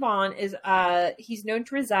El Saban is, he's known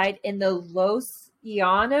to reside in the Los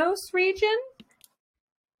Llanos region.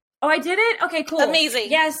 Oh, I did it? Okay, cool.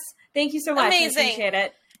 Amazing. Yes. Thank you so much. Amazing. I appreciate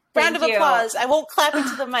it. Round of applause. I won't clap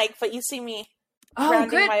into the mic, but you see me. Oh,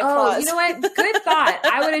 good. Oh, you know what? Good thought.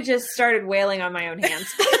 I would have just started wailing on my own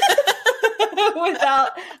hands.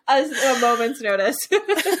 Without a moment's notice.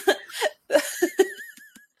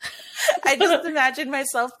 I just imagine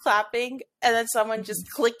myself clapping and then someone just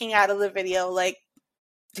clicking out of the video, like,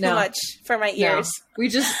 too much for my ears.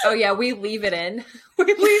 No. We leave it in. We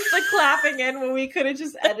leave the clapping in when we could have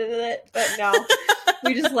just edited it, but no.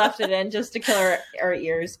 We just left it in just to kill our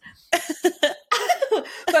ears.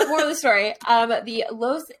 But more of the story. The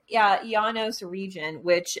Los Llanos region,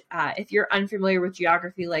 which, if you're unfamiliar with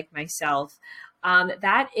geography like myself,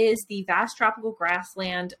 that is the vast tropical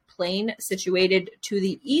grassland plain situated to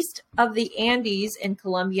the east of the Andes in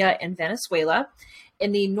Colombia and Venezuela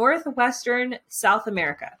in the northwestern South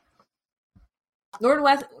America.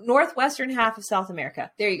 Northwestern half of South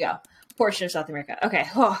America. There you go. Portion of South America. Okay.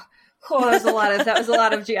 That was a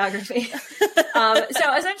lot of geography.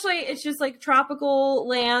 So essentially it's just like tropical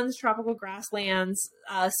lands, tropical grasslands,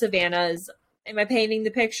 savannas. Am I painting the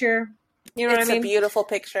picture? You know what I mean? It's a beautiful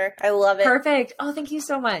picture. I love it. Perfect. Oh, thank you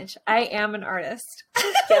so much. I am an artist.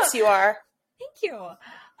 Yes, you are. Thank you.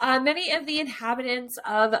 Many of the inhabitants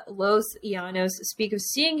of Los Llanos speak of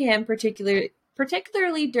seeing him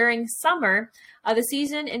particularly during summer, the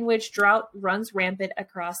season in which drought runs rampant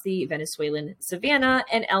across the Venezuelan savanna,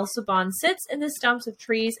 and El Saban sits in the stumps of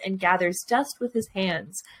trees and gathers dust with his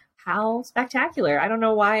hands. How spectacular. I don't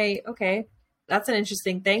know why. Okay, that's an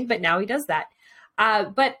interesting thing, but now he does that.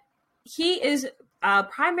 But he is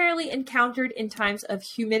primarily encountered in times of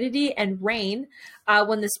humidity and rain,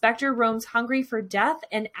 when the specter roams hungry for death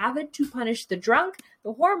and avid to punish the drunk,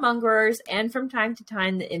 the whoremongers, and from time to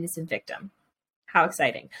time the innocent victim. How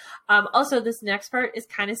exciting. Also, this next part is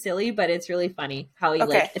kind of silly, but it's really funny how he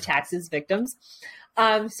like attacks his victims.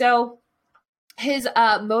 So his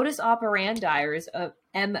modus operandi, or his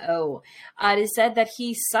MO, it is said that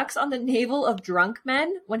he sucks on the navel of drunk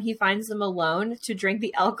men when he finds them alone to drink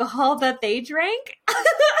the alcohol that they drank.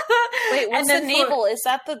 Wait, what's the navel? Is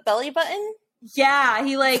that the belly button? Yeah,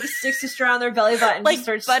 he like sticks a straw on their belly button like and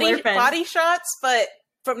starts slurping. body shots, but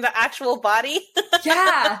from the actual body?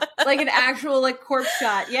 Yeah, like an actual like corpse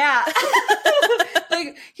shot. Yeah.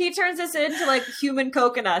 Like he turns this into like human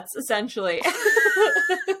coconuts, essentially.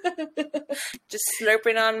 Just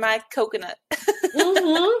slurping on my coconut.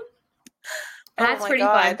 Mm-hmm. That's pretty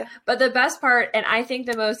fun. But the best part, and I think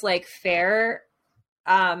the most like fair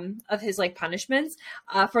of his like punishments,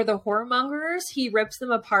 for the whoremongers, he rips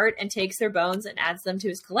them apart and takes their bones and adds them to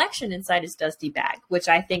his collection inside his dusty bag, which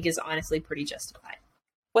I think is honestly pretty justified.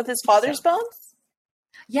 With his father's bones?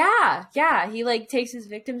 Yeah. He like takes his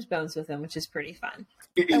victims' bones with him, which is pretty fun.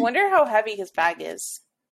 I wonder how heavy his bag is.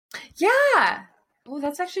 Yeah. Oh,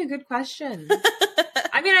 that's actually a good question.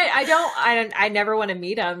 I mean, I never want to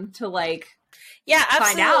meet him to like. Yeah,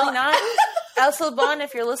 absolutely find out. not. El Silbon,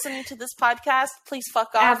 if you're listening to this podcast, please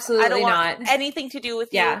fuck off. Absolutely I don't want not. anything to do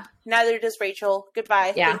with you. Neither does Rachel.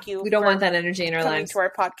 Goodbye. Yeah. Thank you. We don't want that energy in our lives. To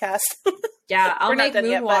our podcast. Yeah, I'll make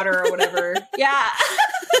moon water or whatever. Yeah.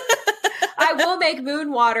 I will make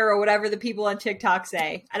moon water or whatever the people on TikTok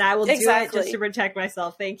say. And I will do it just to protect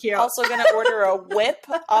myself. Thank you. Also going to order a whip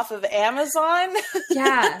off of Amazon.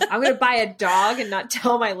 Yeah. I'm going to buy a dog and not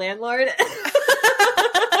tell my landlord.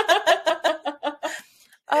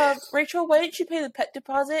 Rachel, why didn't you pay the pet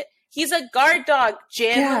deposit? He's a guard dog,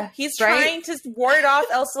 Jim. Yeah, he's trying to ward off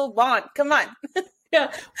El Silbon. Come on. Yeah.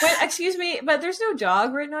 Wait, excuse me, but there's no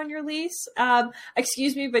dog written on your lease.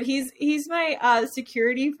 Excuse me, but he's my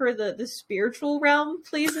security for the spiritual realm,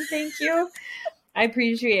 please and thank you. I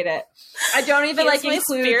appreciate it. I don't even like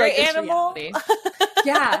include spirit like animal.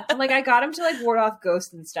 Yeah, I'm like I got him to like ward off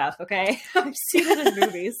ghosts and stuff. Okay, I've seen it in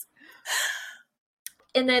movies.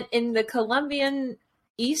 And then in the Colombian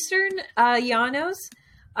Eastern Llanos,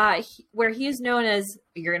 where he is known as,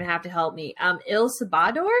 you're gonna have to help me, El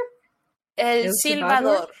Salvador. El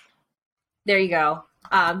Silvador. There you go.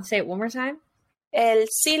 Say it one more time. El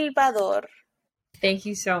Silvador. Thank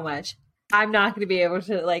you so much. I'm not going to be able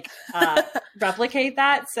to like replicate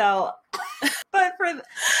that. So, but at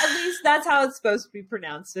least that's how it's supposed to be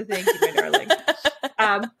pronounced. So thank you, my darling.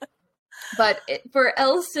 But for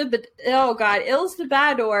El Salvador,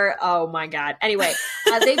 oh my God. Anyway,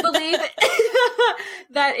 they believe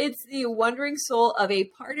that it's the wandering soul of a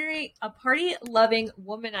party-loving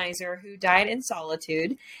womanizer who died in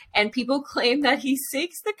solitude, and people claim that he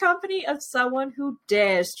seeks the company of someone who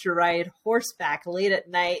dares to ride horseback late at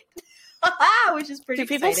night, which is pretty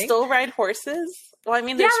exciting. Do people still ride horses? Well, I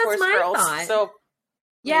mean, there's horse girls, so...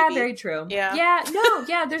 Yeah, maybe. very true. Yeah.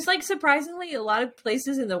 There's like surprisingly a lot of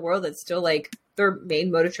places in the world that still like their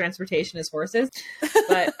main mode of transportation is horses.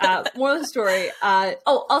 But more of the story.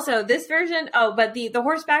 Also this version. But the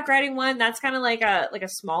horseback riding one, that's kind of like a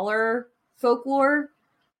smaller folklore,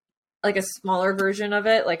 like a smaller version of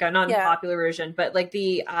it, like a non-popular version. But like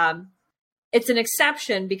the it's an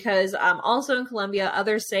exception because also in Colombia,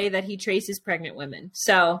 others say that he chases pregnant women.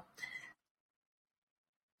 So.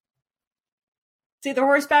 It's either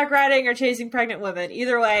horseback riding or chasing pregnant women.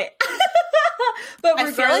 Either way. But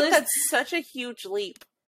regardless, I feel like that's such a huge leap.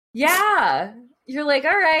 Yeah. You're like,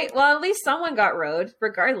 all right, well, at least someone got rode,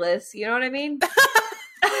 regardless. You know what I mean?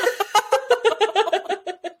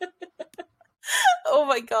 Oh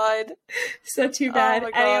my God. So too bad. Oh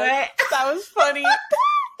my God. Anyway. That was funny.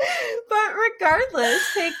 But regardless,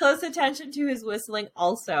 pay close attention to his whistling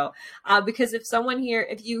also. Because if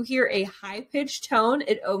you hear a high-pitched tone,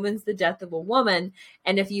 it omens the death of a woman.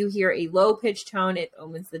 And if you hear a low-pitched tone, it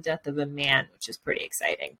omens the death of a man, which is pretty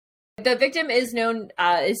exciting. The victim is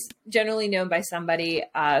generally known by somebody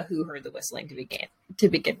who heard the whistling to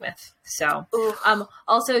begin with. So,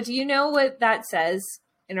 also, do you know what that says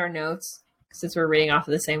in our notes? Since we're reading off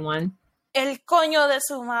of the same one. El coño de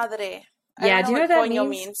su madre. Yeah, do you know what that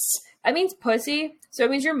means? That means pussy. So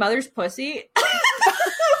it means your mother's pussy.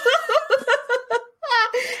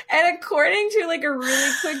 And according to like a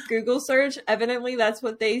really quick Google search, evidently that's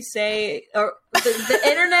what they say. Or the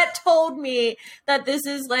internet told me that this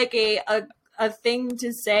is like a thing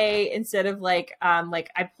to say instead of like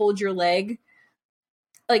I pulled your leg.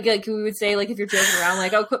 like we would say, like, if you're joking around,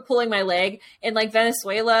 like, oh, quit pulling my leg. In, like,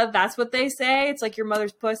 Venezuela, that's what they say. It's like your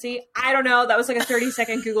mother's pussy. I don't know. That was like a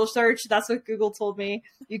 30-second Google search. That's what Google told me.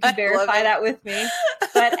 You can verify that with me.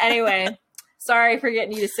 But anyway, sorry for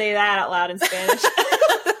getting you to say that out loud in Spanish.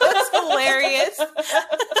 That's hilarious.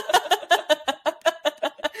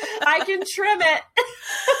 I can trim it.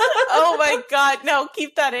 Oh my God. No,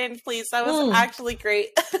 keep that in, please. That was actually great.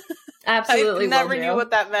 Absolutely. I never knew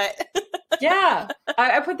what that meant. Yeah.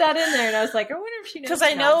 I put that in there and I was like, I wonder if she knows. Because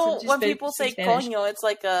I know when people say coño, it's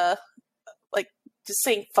like just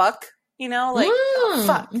saying fuck, you know, like oh,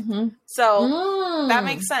 fuck. Mm-hmm. So that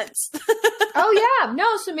makes sense. Oh yeah.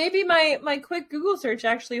 No, so maybe my quick Google search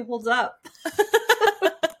actually holds up.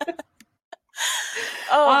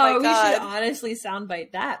 Oh my God. We should honestly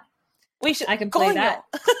soundbite that. We should. I can play that.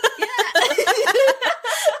 Yeah.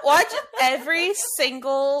 Watch every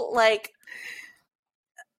single like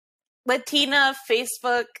Latina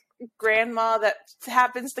Facebook grandma that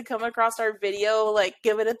happens to come across our video, like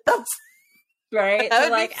give it a thumbs. Right. That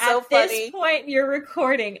would like be so at funny. This point you're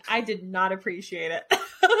recording, I did not appreciate it.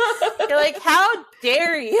 You're like, how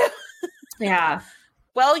dare you? Yeah.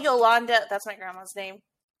 Well, Yolanda, that's my grandma's name.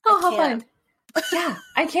 Oh, how fun. Yeah,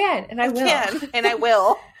 I can, and I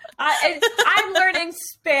will. I'm learning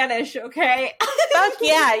Spanish, okay? Fuck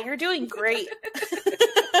yeah, you're doing great.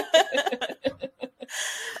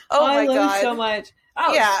 Oh my God. I learned so much.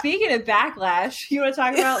 Oh, yeah. Speaking of backlash, you want to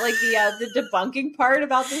talk about like the debunking part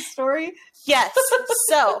about this story? Yes.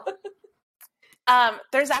 So,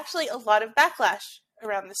 there's actually a lot of backlash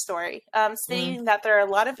around the story, stating that there are a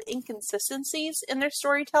lot of inconsistencies in their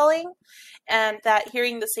storytelling, and that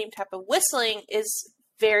hearing the same type of whistling is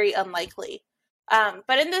very unlikely.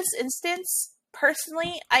 But in this instance,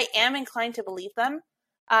 personally, I am inclined to believe them.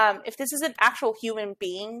 If this is an actual human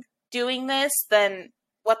being doing this, then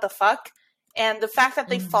what the fuck? And the fact that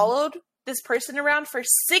they followed this person around for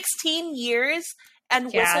 16 years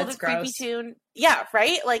and whistled a creepy tune. Yeah,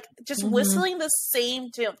 right? Like, just whistling the same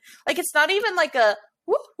tune. Like, it's not even like a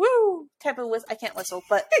woo woo type of whistle. I can't whistle,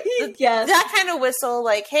 but that kind of whistle,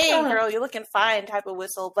 like, hey, girl, you're looking fine type of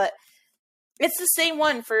whistle. But it's the same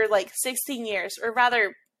one for, like, 16 years. Or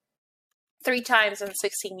rather, 3 times in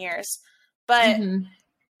 16 years. But,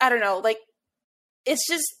 I don't know, like, it's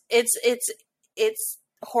just, it's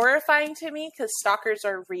horrifying to me because stalkers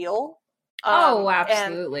are real.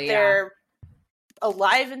 Absolutely. And they're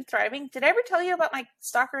alive and thriving. Did I ever tell you about my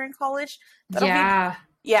stalker in college? Yeah.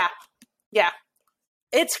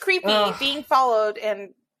 It's creepy being followed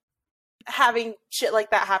and having shit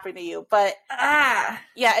like that happen to you. But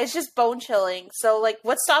yeah, it's just bone chilling. So like,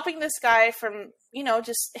 what's stopping this guy from, you know,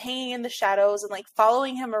 just hanging in the shadows and like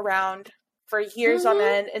following him around for years on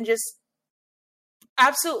end and just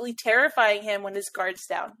absolutely terrifying him when his guard's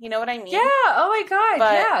down. You know what I mean? Yeah. Oh my God.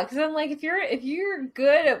 Yeah. Because I'm like, if you're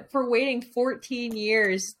good for waiting 14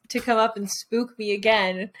 years to come up and spook me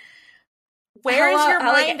again, where is your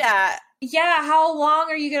mind at? Yeah. How long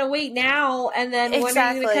are you going to wait now? And then when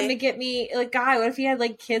are you going to come and get me? Like, God, what if he had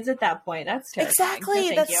like kids at that point? That's terrifying. Exactly.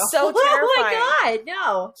 No, that's so terrifying. Oh my God.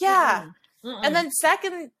 No. Yeah. And then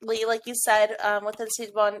secondly, like you said, with the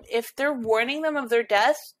Sisbon, if they're warning them of their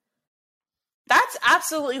death, that's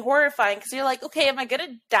absolutely horrifying because you're like, okay, am I going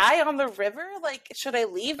to die on the river? Like, should I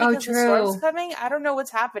leave because the storm's coming? I don't know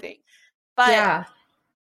what's happening. But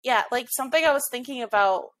yeah, like something I was thinking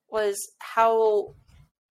about was how,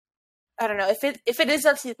 I don't know, if it is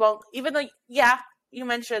a Sisbon, even though, you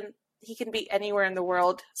mentioned he can be anywhere in the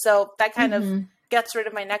world. So that kind of gets rid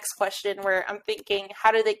of my next question where I'm thinking,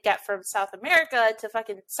 how did they get from South America to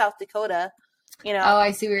fucking South Dakota? You know? Oh,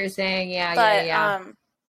 I see what you're saying. Yeah, but,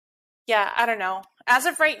 yeah, I don't know. As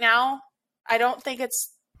of right now, I don't think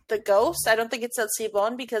it's the ghost. I don't think it's El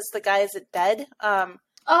Sibon because the guy isn't dead.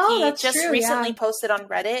 He just recently posted on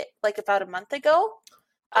Reddit like about a month ago.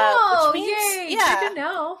 Which means, yay! Good to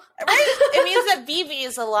know. Right? It means that BB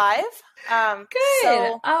is alive. Good.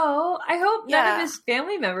 So, I hope none of his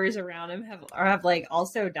family members around him have like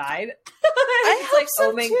also died. I hope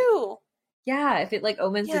so too. Yeah, if it like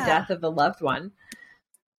omens the death of a loved one.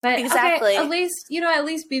 But exactly. Okay, at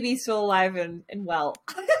least BB's still alive and well.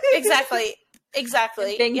 Exactly. Bing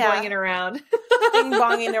bonging around. Bing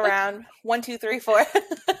bonging around. 1, 2, 3, 4.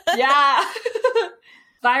 Yeah.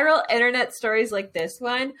 Viral internet stories like this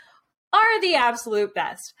one are the absolute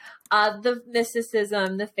best. The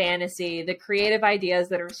mysticism, the fantasy, the creative ideas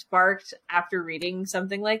that are sparked after reading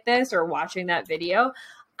something like this or watching that video.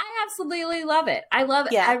 I absolutely love it. I love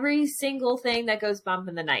every single thing that goes bump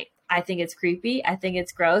in the night. I think it's creepy. I think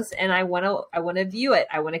it's gross, and I want to view it.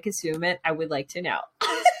 I want to consume it. I would like to know.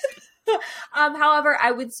 However,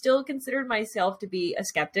 I would still consider myself to be a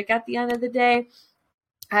skeptic at the end of the day.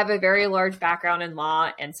 I have a very large background in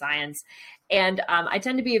law and science, and I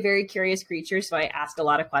tend to be a very curious creature, so I ask a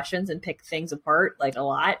lot of questions and pick things apart, like a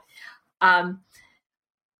lot.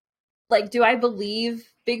 Like, do I believe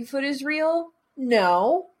Bigfoot is real?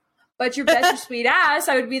 No. But you bet your sweet ass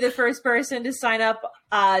I would be the first person to sign up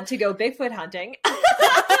to go Bigfoot hunting. Like,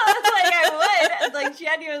 I would. Like,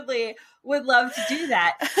 genuinely would love to do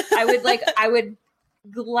that. I would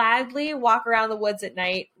gladly walk around the woods at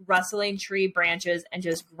night, rustling tree branches and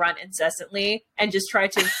just run incessantly and just try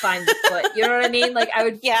to find the foot. You know what I mean? Like, I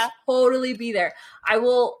would totally be there. I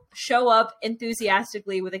will show up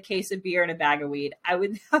enthusiastically with a case of beer and a bag of weed. I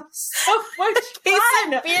would have so much fun.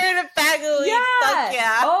 Case of beer and a bag of weed. Yeah. Fuck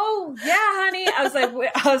yeah. Oh yeah, honey. I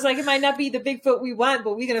was like, it might not be the Bigfoot we want,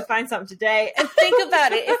 but we're gonna find something today. And think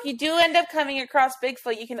about it. If you do end up coming across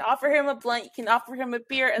Bigfoot, you can offer him a blunt, you can offer him a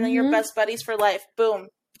beer, and then you're best buddies for life. Boom.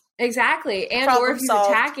 Exactly. And Problem or if he's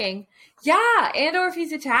solved. attacking. Yeah. And or if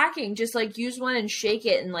he's attacking, just like use one and shake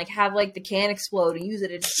it and like have like the can explode and use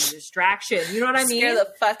it as a distraction. You know what I mean? Scare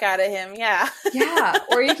the fuck out of him. Yeah. Yeah.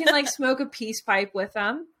 Or you can like smoke a peace pipe with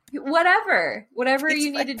them. Whatever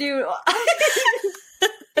you need to do.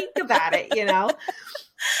 Think about it, you know?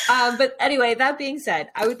 But anyway, that being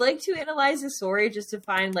said, I would like to analyze the story just to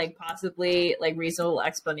find like possibly like reasonable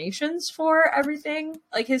explanations for everything,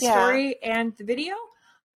 like his story and the video.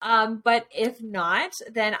 But if not,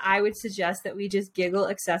 then I would suggest that we just giggle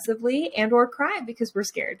excessively and or cry because we're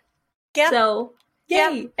scared. Yeah. So,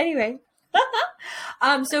 yay. Anyway.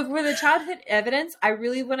 So for the childhood evidence, I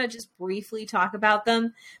really want to just briefly talk about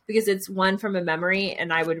them because it's one from a memory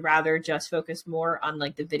and I would rather just focus more on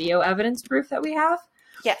like the video evidence proof that we have.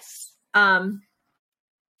 Yes.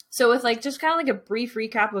 So with like just kind of like a brief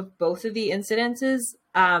recap of both of the incidences,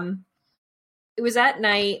 it was at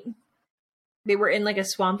night. They were in like a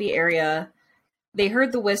swampy area. They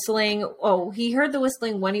heard the whistling. Oh, he heard the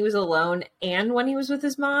whistling when he was alone and when he was with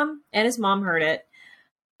his mom, and his mom heard it.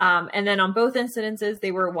 And then on both incidences,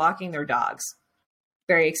 they were walking their dogs.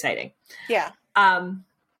 Very exciting. Yeah.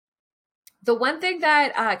 The one thing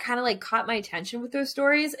that kind of like caught my attention with those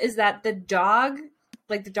stories is that the dog's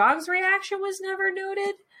reaction was never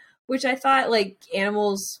noted, which I thought like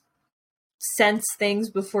animals sense things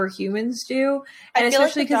before humans do, and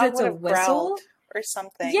especially because it's a whistle or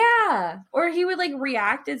something. Yeah, or he would like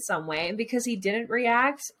react in some way, and because he didn't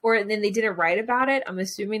react, or then they didn't write about it, I'm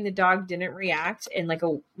assuming the dog didn't react in like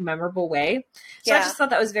a memorable way. So I just thought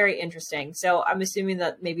that was very interesting. So I'm assuming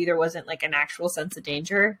that maybe there wasn't like an actual sense of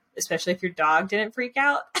danger, especially if your dog didn't freak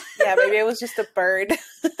out. Yeah, maybe it was just a bird.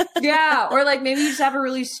 Yeah, or like maybe you just have a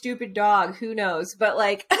really stupid dog. Who knows? But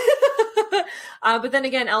like, but then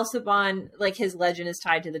again, Elsaban, like his legend is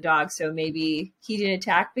tied to the dog, so maybe he didn't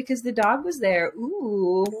attack because the dog was there.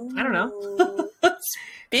 Ooh. I don't know.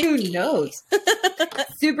 Who knows?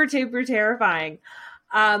 Super, super terrifying.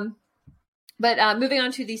 But moving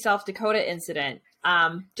on to the South Dakota incident,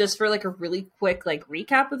 just for like a really quick like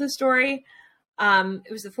recap of the story.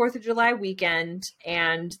 It was the 4th of July weekend,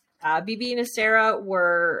 and BB and Sarah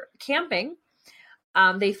were camping.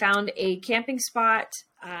 They found a camping spot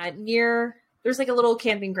near, there's like a little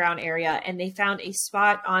camping ground area, and they found a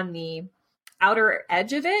spot on the outer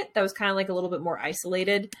edge of it that was kind of like a little bit more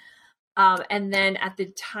isolated. And then at the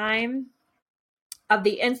time of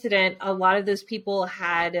the incident, a lot of those people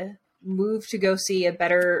had moved to go see a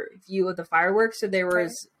better view of the fireworks. So they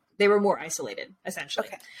were more isolated, essentially.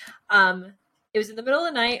 Okay. It was in the middle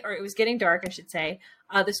of the night, or it was getting dark, I should say.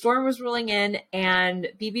 The storm was rolling in, and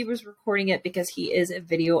BB was recording it because he is a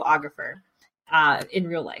videographer in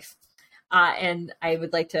real life. And I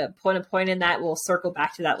would like to point a point in that. We'll circle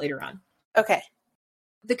back to that later on. Okay.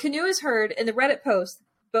 The canoe is heard in the Reddit post.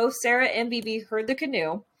 Both Sarah and BB heard the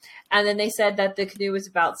canoe, and then they said that the canoe was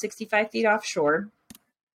about 65 feet offshore.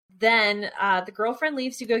 Then the girlfriend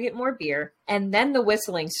leaves to go get more beer, and then the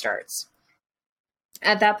whistling starts.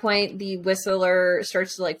 At that point, the whistler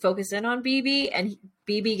starts to like focus in on BB, and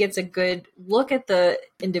BB gets a good look at the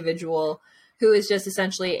individual, who is just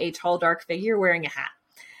essentially a tall, dark figure wearing a hat.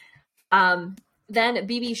 Then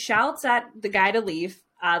BB shouts at the guy to leave.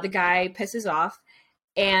 The guy pisses off,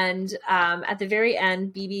 and at the very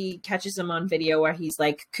end, BB catches him on video where he's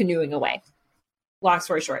like canoeing away. Long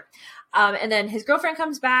story short. And then his girlfriend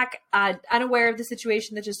comes back, unaware of the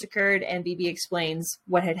situation that just occurred, and BB explains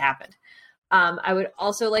what had happened. I would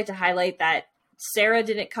also like to highlight that Sarah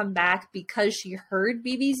didn't come back because she heard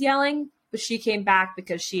BB's yelling, but she came back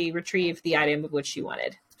because she retrieved the item of which she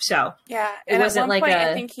wanted. So yeah, it wasn't like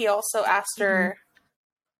I think he also asked her,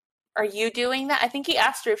 "Are you doing that?" I think he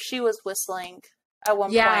asked her if she was whistling at one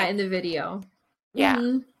point. Yeah, in the video. Yeah.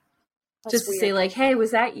 Mm-hmm. Just to say like, hey,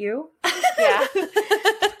 was that you? Yeah.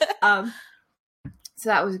 So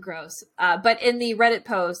that was gross. But in the Reddit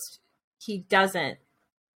post, he doesn't.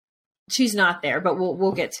 She's not there, but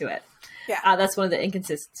we'll get to it. Yeah. That's one of the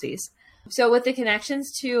inconsistencies. So with the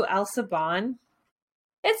connections to El Saban,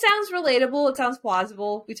 it sounds relatable. It sounds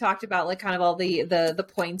plausible. We talked about like kind of all the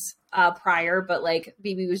points prior, but like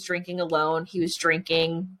BB was drinking alone. He was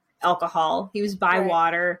drinking alcohol. He was by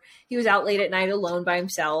water. He was out late at night alone by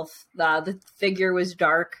himself. The figure was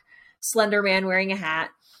dark, slender man wearing a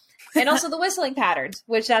hat. And also the whistling patterns,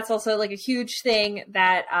 which that's also like a huge thing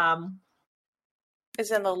that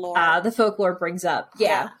is in the lore. The folklore brings up.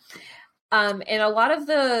 Yeah. And a lot of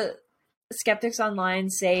the skeptics online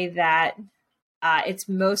say that it's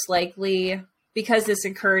most likely because this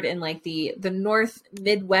occurred in like the North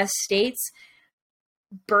Midwest states,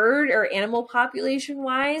 bird or animal population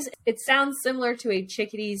wise, it sounds similar to a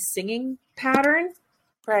chickadee's singing pattern.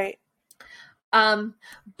 Right.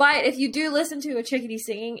 But if you do listen to a chickadee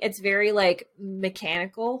singing, it's very like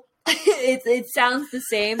mechanical. it sounds the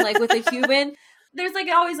same. Like with a human, there's like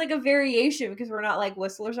always like a variation because we're not like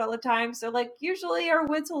whistlers all the time. So like usually our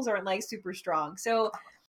whistles aren't like super strong. So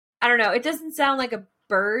I don't know. It doesn't sound like a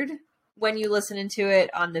bird when you listen into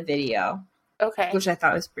it on the video. Okay. Which I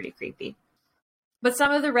thought was pretty creepy. But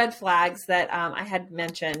some of the red flags that I had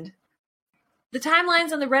mentioned, the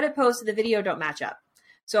timelines on the Reddit post and the video don't match up.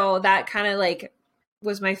 So that kind of like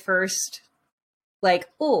was my first like,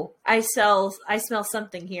 oh, I smell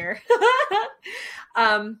something here.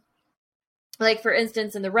 Like for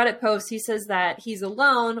instance, in the Reddit post, he says that he's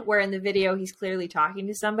alone, where in the video, he's clearly talking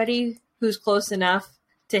to somebody who's close enough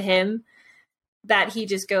to him that he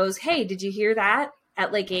just goes, hey, did you hear that?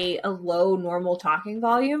 At like a low normal talking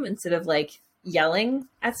volume instead of like yelling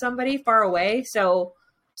at somebody far away. So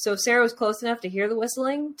Sarah was close enough to hear the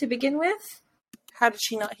whistling to begin with. How did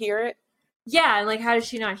she not hear it? Yeah, and like how did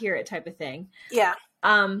she not hear it type of thing. Yeah.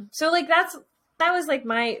 So like that was like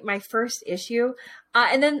my first issue.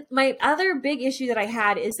 And then my other big issue that I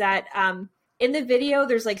had is that in the video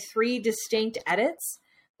there's like 3 distinct edits,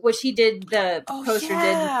 which he did, the poster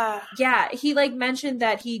did. Yeah, he like mentioned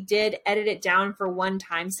that he did edit it down for one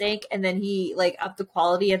time's sake, and then he like upped the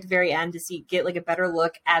quality at the very end to get like a better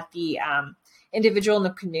look at the individual in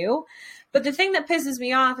the canoe. But the thing that pisses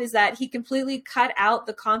me off is that he completely cut out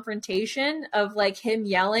the confrontation of like him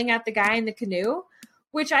yelling at the guy in the canoe,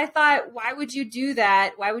 which I thought, why would you do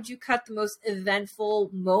that? Why would you cut the most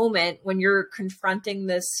eventful moment when you're confronting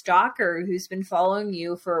this stalker who's been following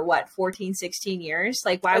you for 14, 16 years?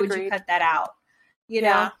 Like, why would you cut that out? You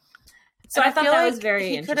know? So I thought that was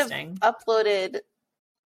very interesting. He could have uploaded,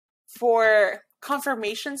 for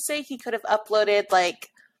confirmation's sake, he could have uploaded like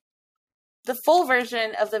the full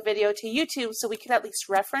version of the video to YouTube so we could at least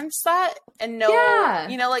reference that and know,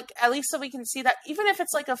 you know, like at least so we can see that. Even if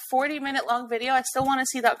it's like a 40-minute long video, I still want to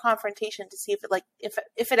see that confrontation to see if it like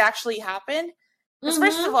if it actually happened. Because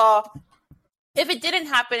first of all, if it didn't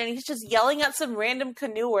happen and he's just yelling at some random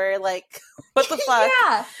canoeer, like what the fuck?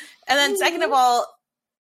 And then second of all,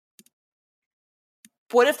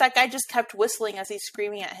 what if that guy just kept whistling as he's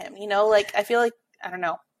screaming at him? You know, like I feel like I don't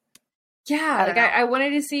know. Yeah, I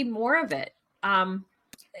wanted to see more of it. And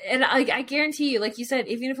I guarantee you, like you said,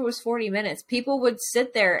 even if it was 40 minutes, people would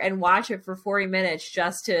sit there and watch it for 40 minutes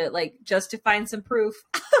just to find some proof.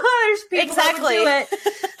 There's people that would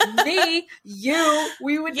do it. Me, you,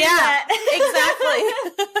 we would do that.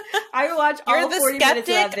 Exactly. I would watch all 40 minutes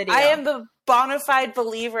of that video. I am the bona fide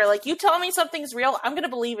believer. Like, you tell me something's real, I'm going to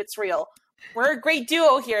believe it's real. We're a great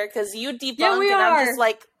duo here because you debunked and I'm just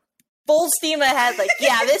like, full steam ahead, like,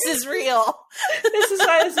 yeah, this is real. This is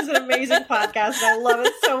why this is an amazing podcast, and I love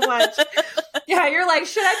it so much. Yeah, you're like,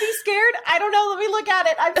 should I be scared? I don't know. Let me look at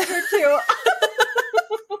it. I'm sure too.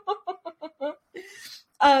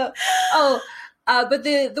 But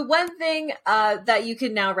the one thing that you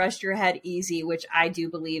can now rest your head easy, which I do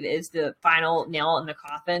believe is the final nail in the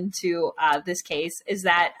coffin to this case, is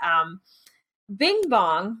that Bing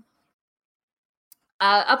Bong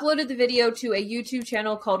uploaded the video to a YouTube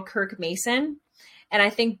channel called Kirk Mason. And I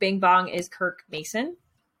think Bing Bong is Kirk Mason,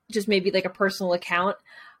 just maybe like a personal account.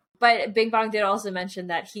 But Bing Bong did also mention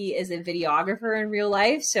that he is a videographer in real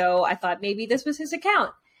life. So I thought maybe this was his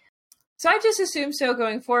account. So I just assumed so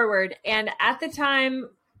going forward. And at the time,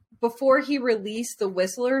 before he released the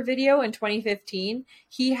Whistler video in 2015,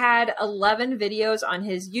 he had 11 videos on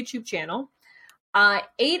his YouTube channel.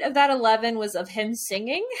 8 of that 11 was of him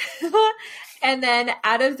singing. And then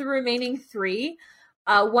out of the remaining 3,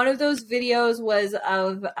 one of those videos was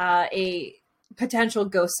of a potential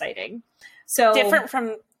ghost sighting. So different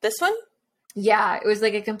from this one? Yeah, it was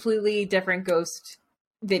like a completely different ghost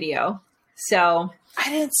video. So I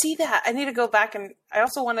didn't see that. I need to go back, and I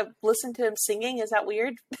also want to listen to him singing. Is that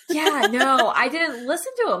weird? yeah, no, I didn't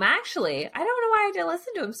listen to him actually. I don't know why I didn't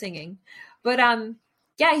listen to him singing. But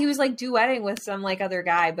yeah, he was like duetting with some like other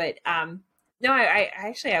guy, but no, I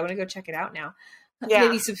actually I want to go check it out now. Yeah.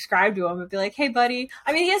 Maybe subscribe to him and be like, "Hey, buddy."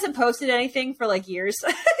 I mean, he hasn't posted anything for like years, so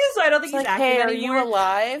I don't think he's active hey, anymore. Are you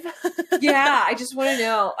alive? Yeah, I just want to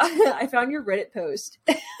know. I found your Reddit post.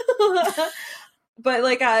 But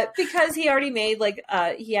like because he already made like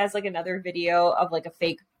he has like another video of like a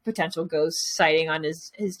fake potential ghost sighting on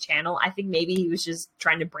his channel. I think maybe he was just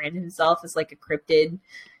trying to brand himself as like a cryptid,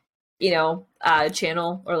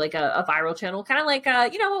 channel, or like a viral channel, kind of like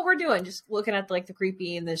what we're doing, just looking at like the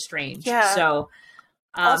creepy and the strange. Yeah. So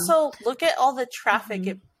also look at all the traffic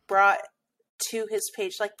it brought to his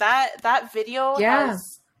page. Like that video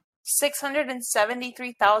has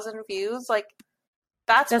 673,000 views. Like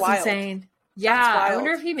that's wild. insane. Yeah, I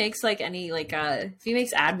wonder if he makes like any like if he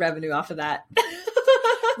makes ad revenue off of that.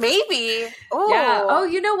 Maybe. Oh yeah. Oh,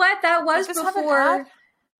 you know what? That was before.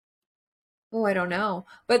 Oh, I don't know.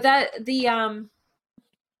 But that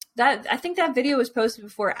I think that video was posted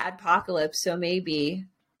before Adpocalypse, so maybe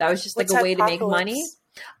that was just like a way to make money.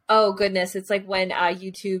 Oh goodness, it's like when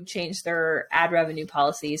YouTube changed their ad revenue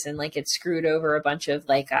policies and like it screwed over a bunch of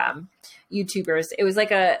like YouTubers. It was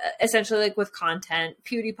like essentially like with content.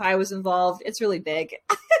 PewDiePie was involved. It's really big.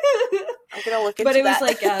 I'm gonna look into that. But it was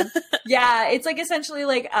like yeah, it's like essentially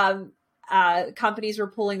like companies were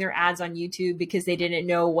pulling their ads on YouTube because they didn't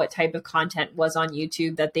know what type of content was on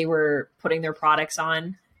YouTube that they were putting their products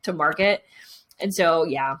on to market. And so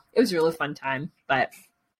yeah, it was a really fun time. But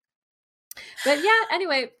yeah,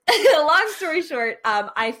 anyway, long story short,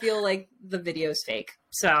 I feel like the video's fake.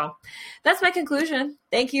 So that's my conclusion.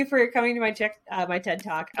 Thank you for coming to my my TED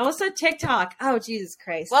Talk. I almost said TikTok. Oh, Jesus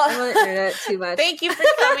Christ. Well, I'm on the internet too much. Thank you for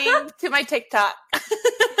coming to my TikTok. I'm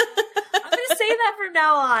going to say that from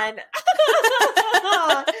now on.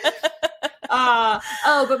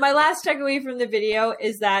 But my last takeaway from the video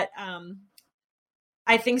is that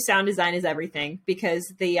I think sound design is everything,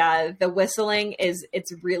 because the whistling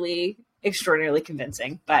it's really extraordinarily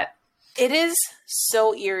convincing. But it is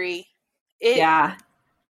so eerie.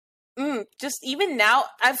 Just even now,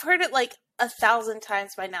 I've heard it like 1,000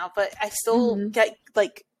 times by now, but I still get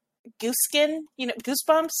like goose skin,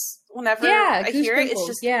 goosebumps whenever I hear it. It's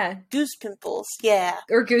just goose pimples,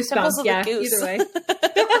 or goosebumps, goose. Either way.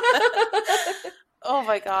 Oh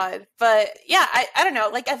my god! But yeah, I don't know.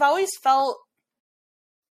 Like I've always felt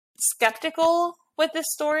skeptical with this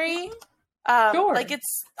story. Sure. Like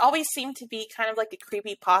it's always seemed to be kind of like a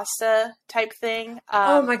creepypasta type thing.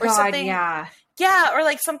 Oh my god! Yeah, or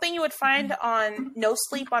like something you would find on No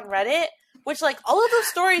Sleep on Reddit, which like all of those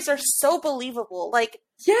stories are so believable. Like,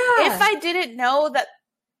 if I didn't know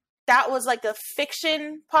that was like a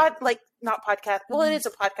fiction not podcast. Well, it is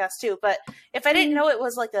a podcast too, but if I didn't know it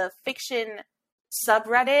was like a fiction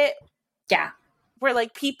subreddit, where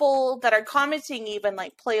like people that are commenting even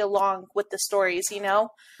like play along with the stories, Oh,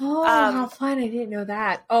 how fun! I didn't know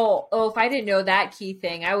that. Oh, if I didn't know that key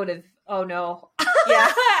thing, I would have. Oh no! Yeah,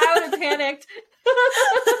 I would have panicked.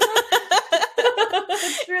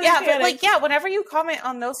 Really panicked. But whenever you comment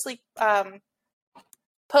on No Sleep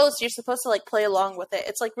posts, you're supposed to like play along with it.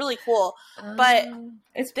 It's like really cool. But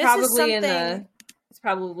it's probably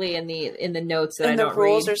in the notes that I don't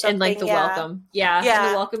read, or something, in like the welcome. In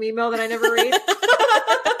the welcome email that I never read.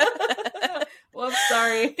 Whoops,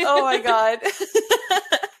 sorry. Oh my god.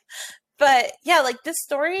 But yeah, like this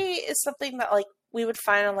story is something that like we would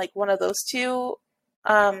find on like one of those two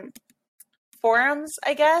forums,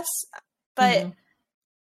 I guess. But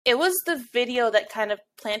it was the video that kind of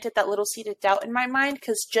planted that little seed of doubt in my mind,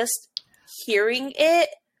 because just hearing it,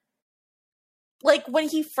 like when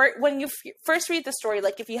you first read the story,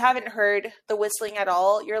 like if you haven't heard the whistling at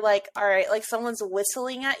all, you're like, all right, like someone's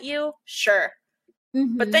whistling at you, sure.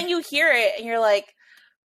 But then you hear it and you're like,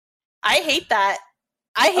 I hate that.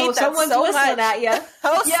 I hate that someone's so whistling much. At you.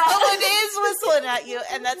 Someone is whistling at you,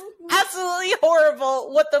 and that's absolutely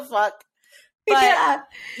horrible. What the fuck? But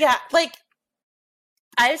like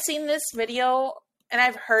I've seen this video and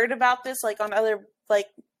I've heard about this like on other like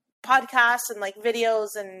podcasts and like videos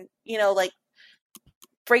and like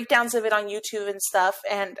breakdowns of it on YouTube and stuff,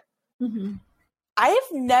 and I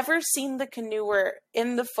have never seen the canoer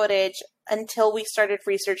in the footage until we started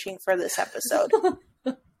researching for this episode.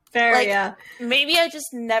 Fair, maybe I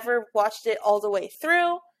just never watched it all the way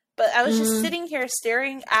through, but I was just sitting here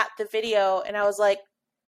staring at the video and I was like,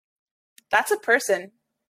 that's a person.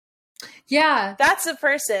 Yeah. That's a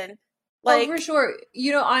person. Like, oh, for sure.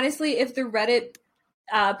 You know, honestly, if the Reddit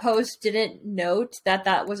post didn't note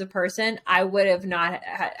that was a person, I would have not.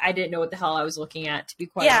 I didn't know what the hell I was looking at. To be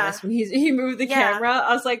quite honest, when he moved the camera,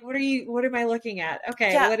 I was like, "What am I looking at?"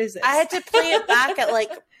 Okay, what is this? I had to play it back at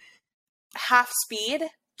like half speed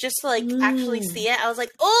just to like actually see it. I was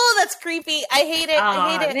like, "Oh, that's creepy. I hate it.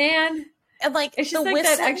 I hate it, man." And like it's just like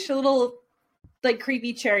that extra little like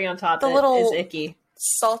creepy cherry on top. The little is icky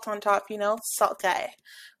salt on top, you know, salt guy.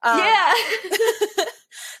 Yeah,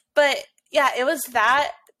 but. Yeah, it was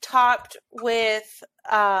that topped with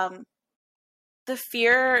the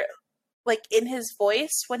fear, like, in his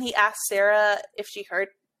voice when he asked Sarah if she heard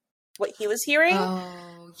what he was hearing.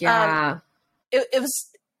 Oh, yeah. It was,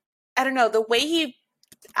 I don't know, the way he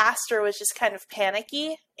asked her was just kind of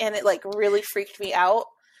panicky, and it, like, really freaked me out.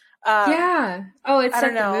 Yeah. Oh, it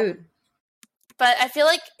set the mood. But I feel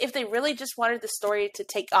like if they really just wanted the story to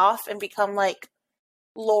take off and become, like,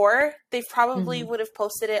 lore, they probably would have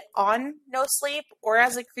posted it on No Sleep or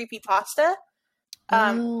as a creepypasta.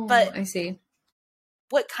 But I see.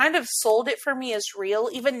 What kind of sold it for me is real.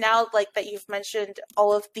 Even now, like, that you've mentioned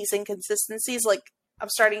all of these inconsistencies, like, I'm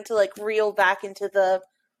starting to, like, reel back into the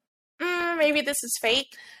maybe this is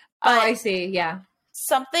fake. But I see. Yeah.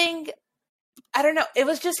 Something, I don't know. It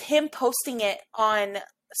was just him posting it on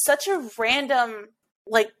such a random,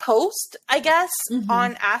 like, post, I guess,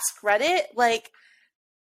 on Ask Reddit. Like,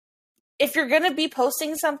 if you're going to be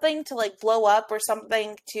posting something to, like, blow up or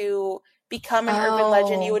something to become an urban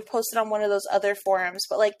legend, you would post it on one of those other forums.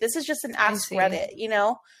 But, like, this is just an Ask Reddit, you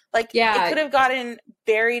know? Like, it could have gotten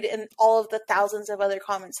buried in all of the thousands of other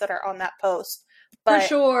comments that are on that post. But, for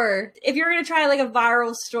sure. If you're going to try, like, a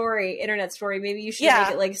viral story, internet story, maybe you should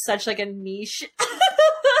make it, like, such, like, a niche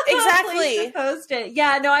exactly to post it.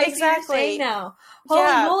 Yeah, no, I see what you're saying now.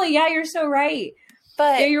 Holy moly, yeah, you're so right.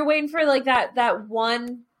 But yeah, you're waiting for, like, that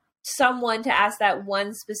one... someone to ask that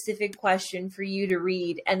one specific question for you to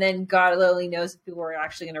read, and then God only knows if people are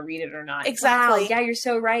actually going to read it or not. Exactly. Wow, yeah, you're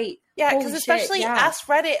so right. Yeah, because especially Ask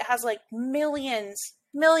Reddit has like millions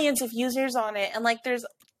of users on it, and like there's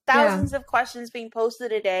thousands of questions being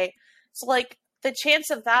posted a day. So like the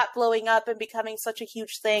chance of that blowing up and becoming such a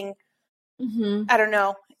huge thing, I don't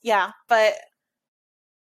know. Yeah, but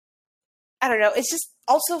I don't know. It's just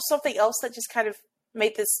also something else that just kind of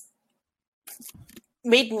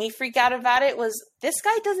made me freak out about it was this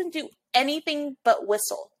guy doesn't do anything but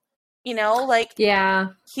whistle, you know, like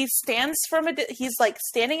he stands he's like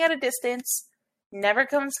standing at a distance, never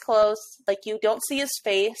comes close, like you don't see his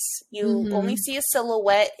face, you only see a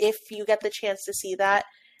silhouette if you get the chance to see that,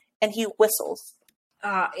 and he whistles.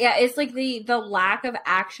 Yeah, it's like the lack of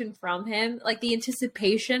action from him, like the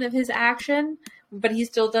anticipation of his action, but he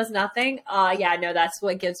still does nothing. Yeah, no, that's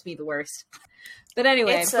what gives me the worst. But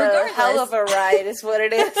anyway, it's a hell of a ride is what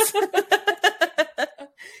it is.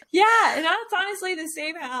 Yeah, and that's honestly the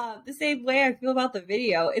same way I feel about the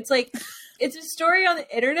video. It's like, it's a story on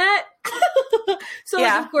the internet. So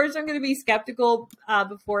like, of course I'm going to be skeptical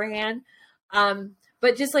beforehand.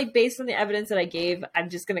 But just like based on the evidence that I gave, I'm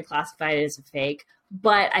just going to classify it as a fake.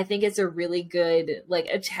 But I think it's a really good like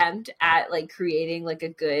attempt at like creating like a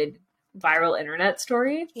good viral internet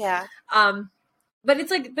story. Yeah. But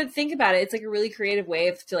it's like, but think about it. It's like a really creative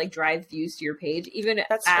way to like drive views to your page, even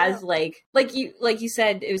as like you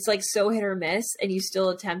said, it was like so hit or miss, and you still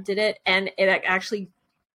attempted it, and it actually,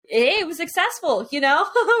 it was successful. You know,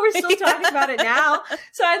 we're still talking about it now,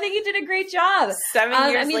 so I think you did a great job.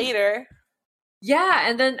 7 years later, yeah,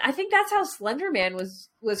 and then I think that's how Slender Man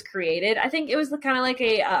was created. I think it was kind of like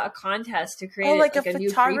a contest to create like a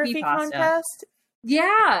photography new contest.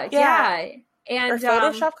 Yeah, and or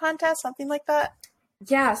Photoshop contest, something like that.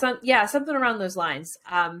 Yeah, something around those lines.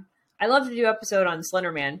 I love to do an episode on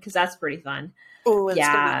Slender Man because that's pretty fun. Oh, it's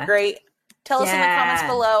gonna be great. Tell us in the comments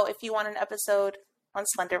below if you want an episode on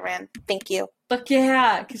Slender Man. Thank you. Fuck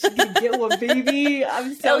yeah, because you can get one, baby.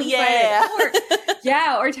 I'm so excited.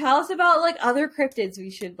 Or tell us about like other cryptids we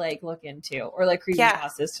should like look into, or like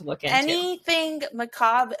creepypastas to look into. Anything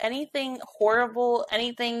macabre, anything horrible,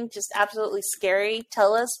 anything just absolutely scary.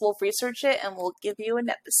 Tell us. We'll research it and we'll give you an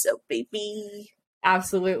episode, baby.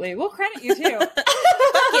 Absolutely. We'll credit you too.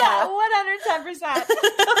 Yeah.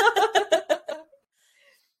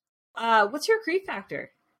 110%. What's your creep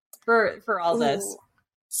factor for all this?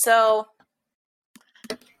 So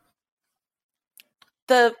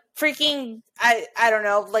the freaking, I don't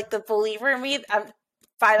know, like the believer in me, I'm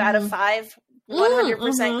 5 out of 5,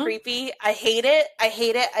 100% creepy. I hate it. I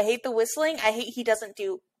hate the whistling. I hate he doesn't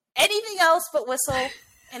do anything else but whistle.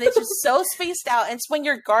 And it's just so spaced out. And it's when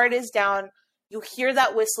your guard is down, you hear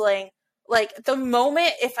that whistling, Like, the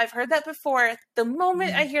moment, if I've heard that before, the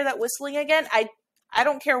moment I hear that whistling again, I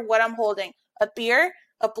don't care what I'm holding. A beer,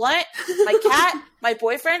 a blunt, my cat, my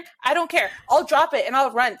boyfriend, I don't care. I'll drop it and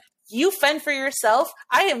I'll run. You fend for yourself.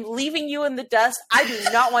 I am leaving you in the dust. I do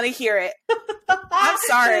not want to hear it. I'm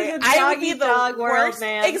sorry. I would be the worst.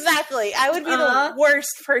 Man. Exactly. I would be the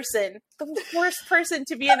worst person. The worst person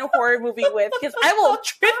to be in a horror movie with, because I will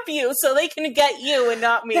trip you so they can get you and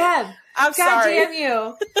not me. Dad, I'm sorry. God damn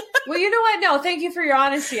you. Well, you know what? No, thank you for your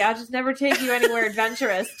honesty. I'll just never take you anywhere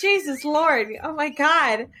adventurous. Jesus Lord. Oh my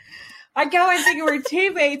God. I go in thinking we're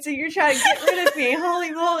teammates and you're trying to get rid of me.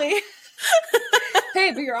 Holy moly.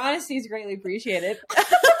 Hey, but your honesty is greatly appreciated.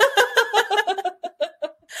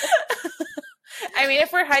 I mean,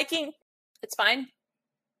 if we're hiking, it's fine.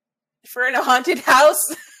 If we're in a haunted house,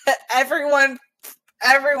 everyone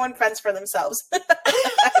fends for themselves. I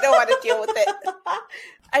don't want to deal with it.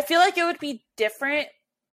 I feel like it would be different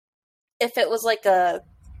if it was like a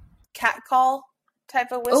cat call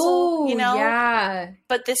type of whistle, you know? Yeah.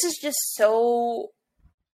 But this is just so...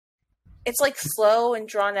 It's like slow and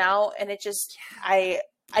drawn out, and it just I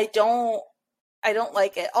don't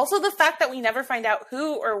like it. Also, the fact that we never find out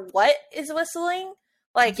who or what is whistling.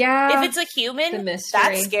 Like, if it's a human, that's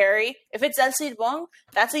scary. If it's El Silbón,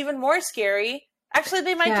 that's even more scary. Actually,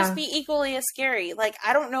 they might just be equally as scary. Like,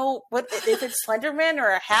 I don't know if it's Slenderman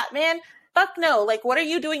or a Hat Man. Fuck no. Like, what are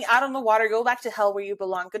you doing out on the water? Go back to hell where you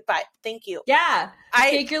belong. Goodbye. Thank you. Yeah.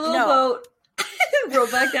 Take your little boat. Row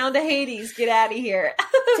back down to Hades. Get out of here.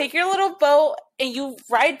 Take your little boat and you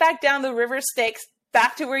ride back down the river Styx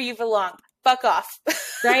back to where you belong. Fuck off.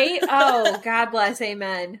 Right? Oh, God bless.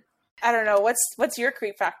 Amen. I don't know. What's your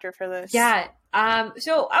creep factor for this? Yeah.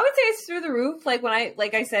 So I would say it's through the roof. Like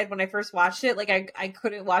I said, when I first watched it, like I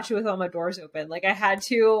couldn't watch it with all my doors open. Like I had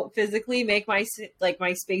to physically make my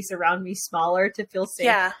space around me smaller to feel safe.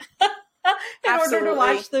 Yeah. in order to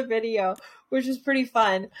watch the video, which is pretty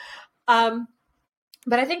fun.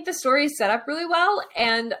 But I think the story is set up really well,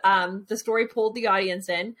 and the story pulled the audience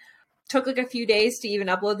in. Took like a few days to even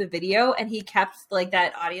upload the video, and he kept like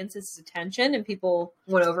that audience's attention, and people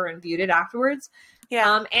went over and viewed it afterwards.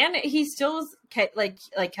 Yeah, and he still is like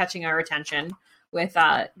catching our attention with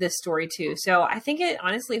this story too. So I think it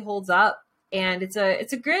honestly holds up, and it's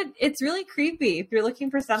really creepy. If you're looking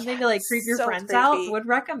for something to like creep your friends out, would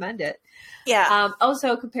recommend it. Yeah.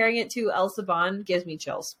 Also, comparing it to El Saban gives me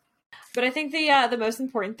chills. But I think the most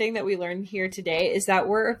important thing that we learned here today is that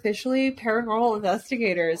we're officially paranormal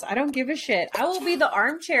investigators. I don't give a shit. I will be the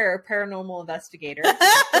armchair paranormal investigator.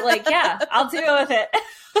 But like, yeah, I'll deal with it.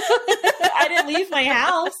 I didn't leave my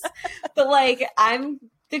house, but like, I'm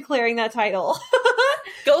declaring that title.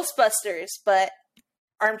 Ghostbusters, but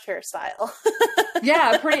armchair style.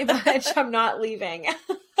 Yeah, pretty much. I'm not leaving.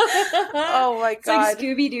 Oh my God. It's like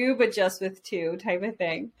Scooby-Doo, but just with two type of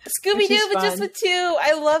thing. Scooby-Doo, but just with two.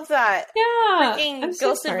 I love that. Yeah. Freaking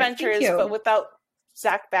Ghost Adventures, but without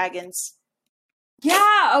Zach Baggins.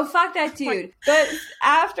 Yeah. Oh, fuck that dude. But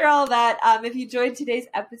after all that, if you enjoyed today's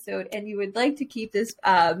episode and you would like to keep this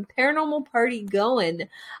paranormal party going,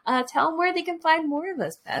 tell them where they can find more of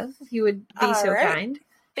us, Bev, if you would be so kind.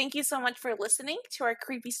 Thank you so much for listening to our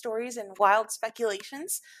creepy stories and wild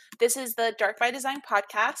speculations. This is the Dark by Design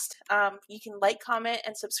podcast. You can like, comment,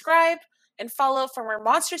 and subscribe, and follow for more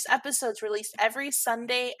monstrous episodes released every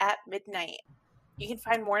Sunday at midnight. You can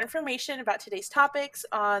find more information about today's topics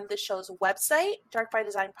on the show's website,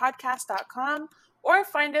 darkbydesignpodcast.com, or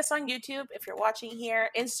find us on YouTube if you're watching here,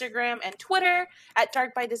 Instagram, and Twitter at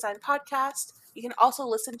Dark by Design Podcast. You can also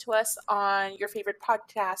listen to us on your favorite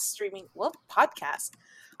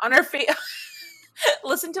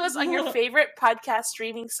listen to us on your favorite podcast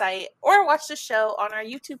streaming site, or watch the show on our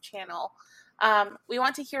YouTube channel. We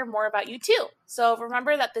want to hear more about you too. So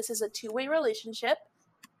remember that this is a two-way relationship.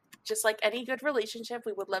 Just like any good relationship,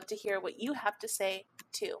 we would love to hear what you have to say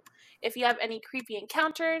too. If you have any creepy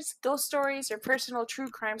encounters, ghost stories, or personal true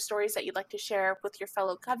crime stories that you'd like to share with your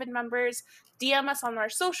fellow Coven members, DM us on our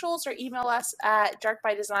socials or email us at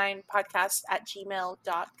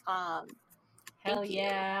darkbydesignpodcast@gmail.com. Hell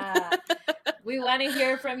yeah. We want to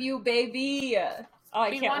hear from you, baby. Oh,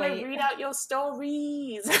 I can't wait. We want to read out your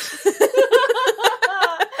stories.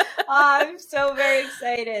 I'm so very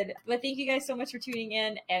excited. But thank you guys so much for tuning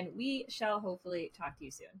in, and we shall hopefully talk to you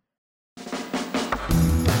soon.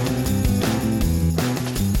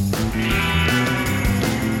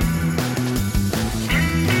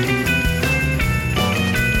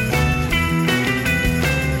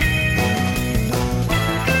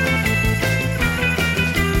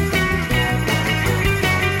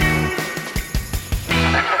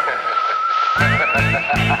 Ha ha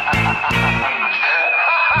ha ha!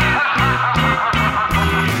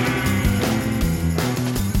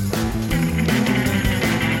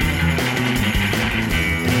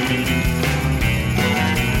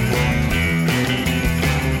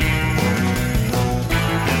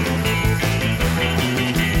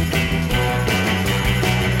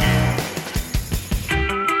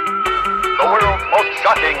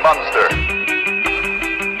 monster.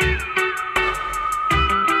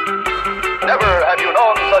 Never have you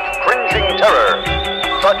known such cringing terror,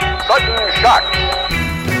 such sudden shocks.